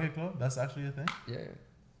 The Pancake Club? That's actually a thing? Yeah.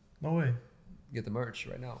 No way. Get the merch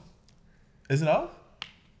right now. Is it out?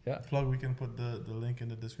 Yeah. Plug, we can put the link in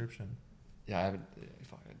the description. Yeah, I haven't.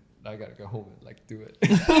 I gotta go home and like do it.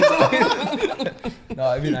 No,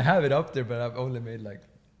 I mean I have it up there, but I've only made like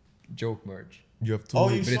joke merch. You have two. Oh,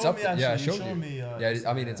 you but it's showed up me there. actually. Yeah, I You showed showed you. me.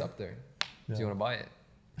 I mean it's up there. Do you want to buy it?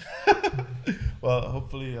 Well,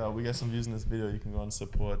 hopefully we get some views in this video. You can go and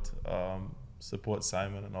support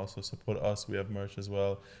Simon and also support us. We have merch as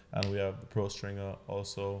well, and we have the Pro Stringer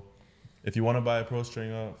also. If you want to buy a Pro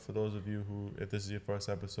Stringer, for those of you who, if this is your first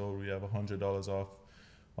episode, we have $100 off.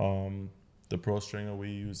 The Pro Stringer, we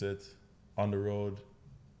use it on the road.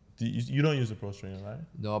 You don't use the Pro Stringer, right?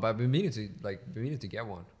 No, but I've been meaning to get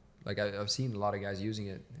one. Like I've seen a lot of guys using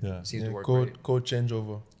it. Yeah. It seems to work Code great. code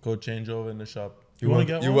changeover. Go change over in the shop. You You're want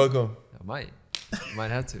to get You're one? welcome. I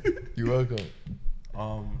might have to. You're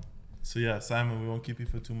welcome. So yeah, Simon, we won't keep you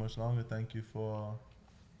for too much longer. Thank you for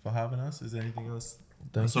having us. Is there anything else?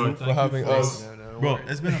 Thank Sorry, you for thank you having for- us. No, Bro, worries.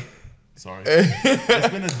 it's been a sorry. It's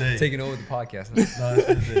been a day. Taking over the podcast. Now. No,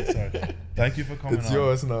 it's been a day. Sorry. Thank you for coming It's on.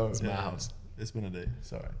 yours now. It's my house. It's been a day.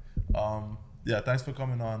 Sorry. Yeah, thanks for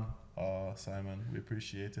coming on, Simon. We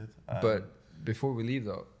appreciate it. But before we leave,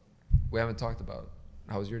 though, we haven't talked about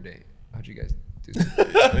how was your day? How'd you guys do?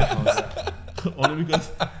 How was that? only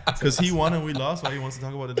because he won and we lost, why he wants to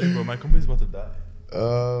talk about the day, bro. My company's about to die.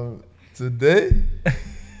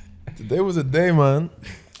 Today was a day, man.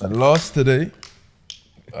 I lost today.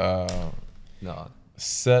 No,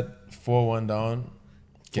 Set 4-1 down.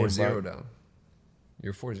 Came 4-0 back- down.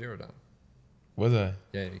 You're 4-0 down. Was I?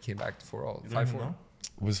 Yeah, you came back to 4-all. You don't even 5-4. know?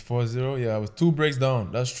 Was 4-0? Yeah, I was 2 breaks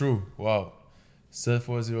down. That's true. Wow. Set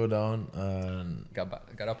 4-0 down and Got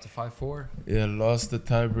up to 5-4. yeah, lost the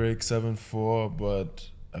tie break 7-4, but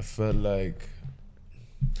I felt like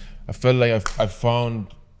I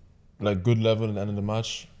found like good level in the end of the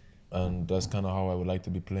match, and that's kind of how I would like to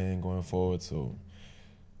be playing going forward. So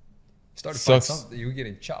Started to find Sucks. something. You were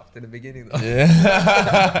getting chopped in the beginning, though.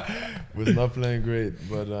 yeah, was not playing great,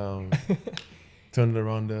 but turned it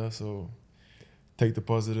around there. So take the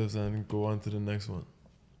positives and go on to the next one.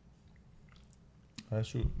 That's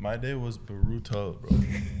true. My day was brutal, bro.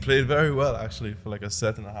 Played very well actually for like a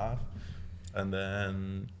set and a half, and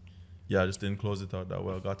then yeah, I just didn't close it out that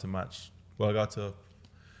well. Got to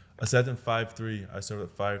a set in 5-3. I served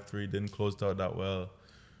at 5-3. Didn't close it out that well.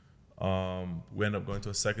 We ended up going to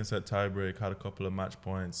a second set tiebreak. Had a couple of match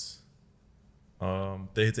points.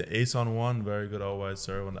 They hit an ace on one, very good out wide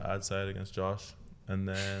serve on the ad side against Josh, and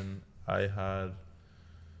then I had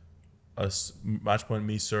a match point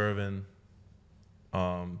me serving.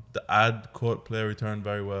 The ad court player returned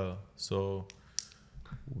very well, so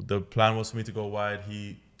the plan was for me to go wide.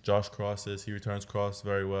 Josh crosses, he returns cross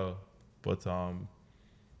very well, but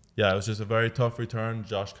yeah, it was just a very tough return.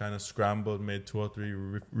 Josh kind of scrambled, made 2 or 3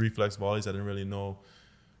 reflex volleys. I didn't know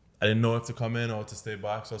if to come in or to stay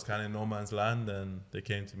back, so I was kind of in no man's land. And they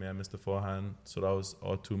came to me. I missed the forehand, so that was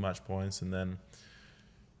all 2 match points, and then.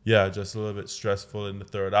 Yeah, just a little bit stressful in the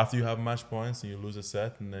third. After you have match points and you lose a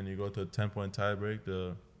set and then you go to a 10-point tiebreak,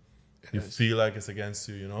 you feel like it's against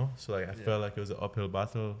you, you know? So like I felt like it was an uphill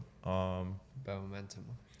battle. Bad momentum.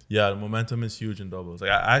 Yeah, the momentum is huge in doubles.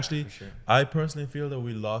 Like For sure. I personally feel that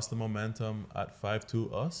we lost the momentum at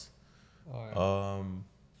 5-2 us. Oh, yeah.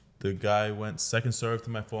 The guy went second serve to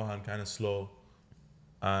my forehand kind of slow,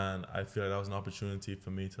 and I feel like that was an opportunity for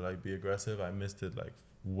me to like be aggressive. I missed it like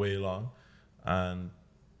way long,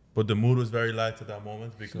 but the mood was very light at that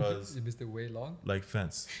moment because You missed it way long? like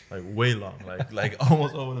fence, like way long, like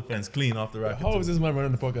almost over the fence, clean off the racket. How too. is this man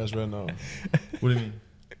running the podcast right now? What do you mean?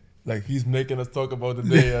 Like he's making us talk about the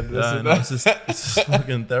day and this Yeah, and no, that. it's just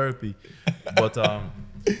fucking therapy. But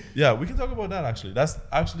yeah, we can talk about that actually. That's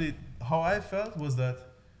actually how I felt, was that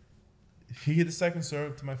he hit the second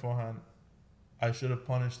serve to my forehand. I should have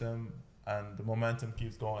punished him, and the momentum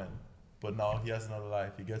keeps going. But now he has another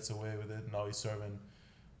life. He gets away with it. Now he's serving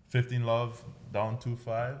 15 love, down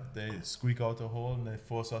 2-5. They squeak out a hole and they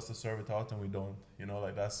force us to serve it out, and we don't. You know,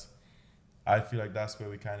 like that's. I feel like that's where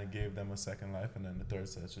we kind of gave them a second life, and then the third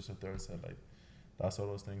set, it's just a third set. Like that's how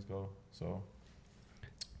those things go. So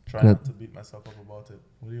try not to beat myself up about it.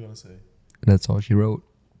 What are you gonna say? That's all she wrote.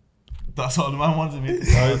 That's all the man wanted me to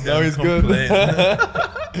say. Now he's good.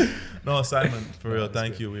 No, Simon, for real,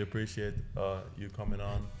 thank you. We appreciate you coming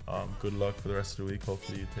on. Good luck for the rest of the week.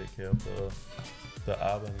 Hopefully you take care of the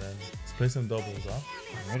ab, and then let's play some doubles, huh?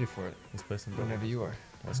 I'm ready for it. Let's play some doubles. Whenever you are.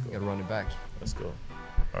 Let's go. Gotta run it back. Let's go.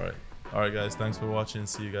 All right, guys. Thanks for watching.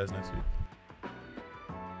 See you guys next week.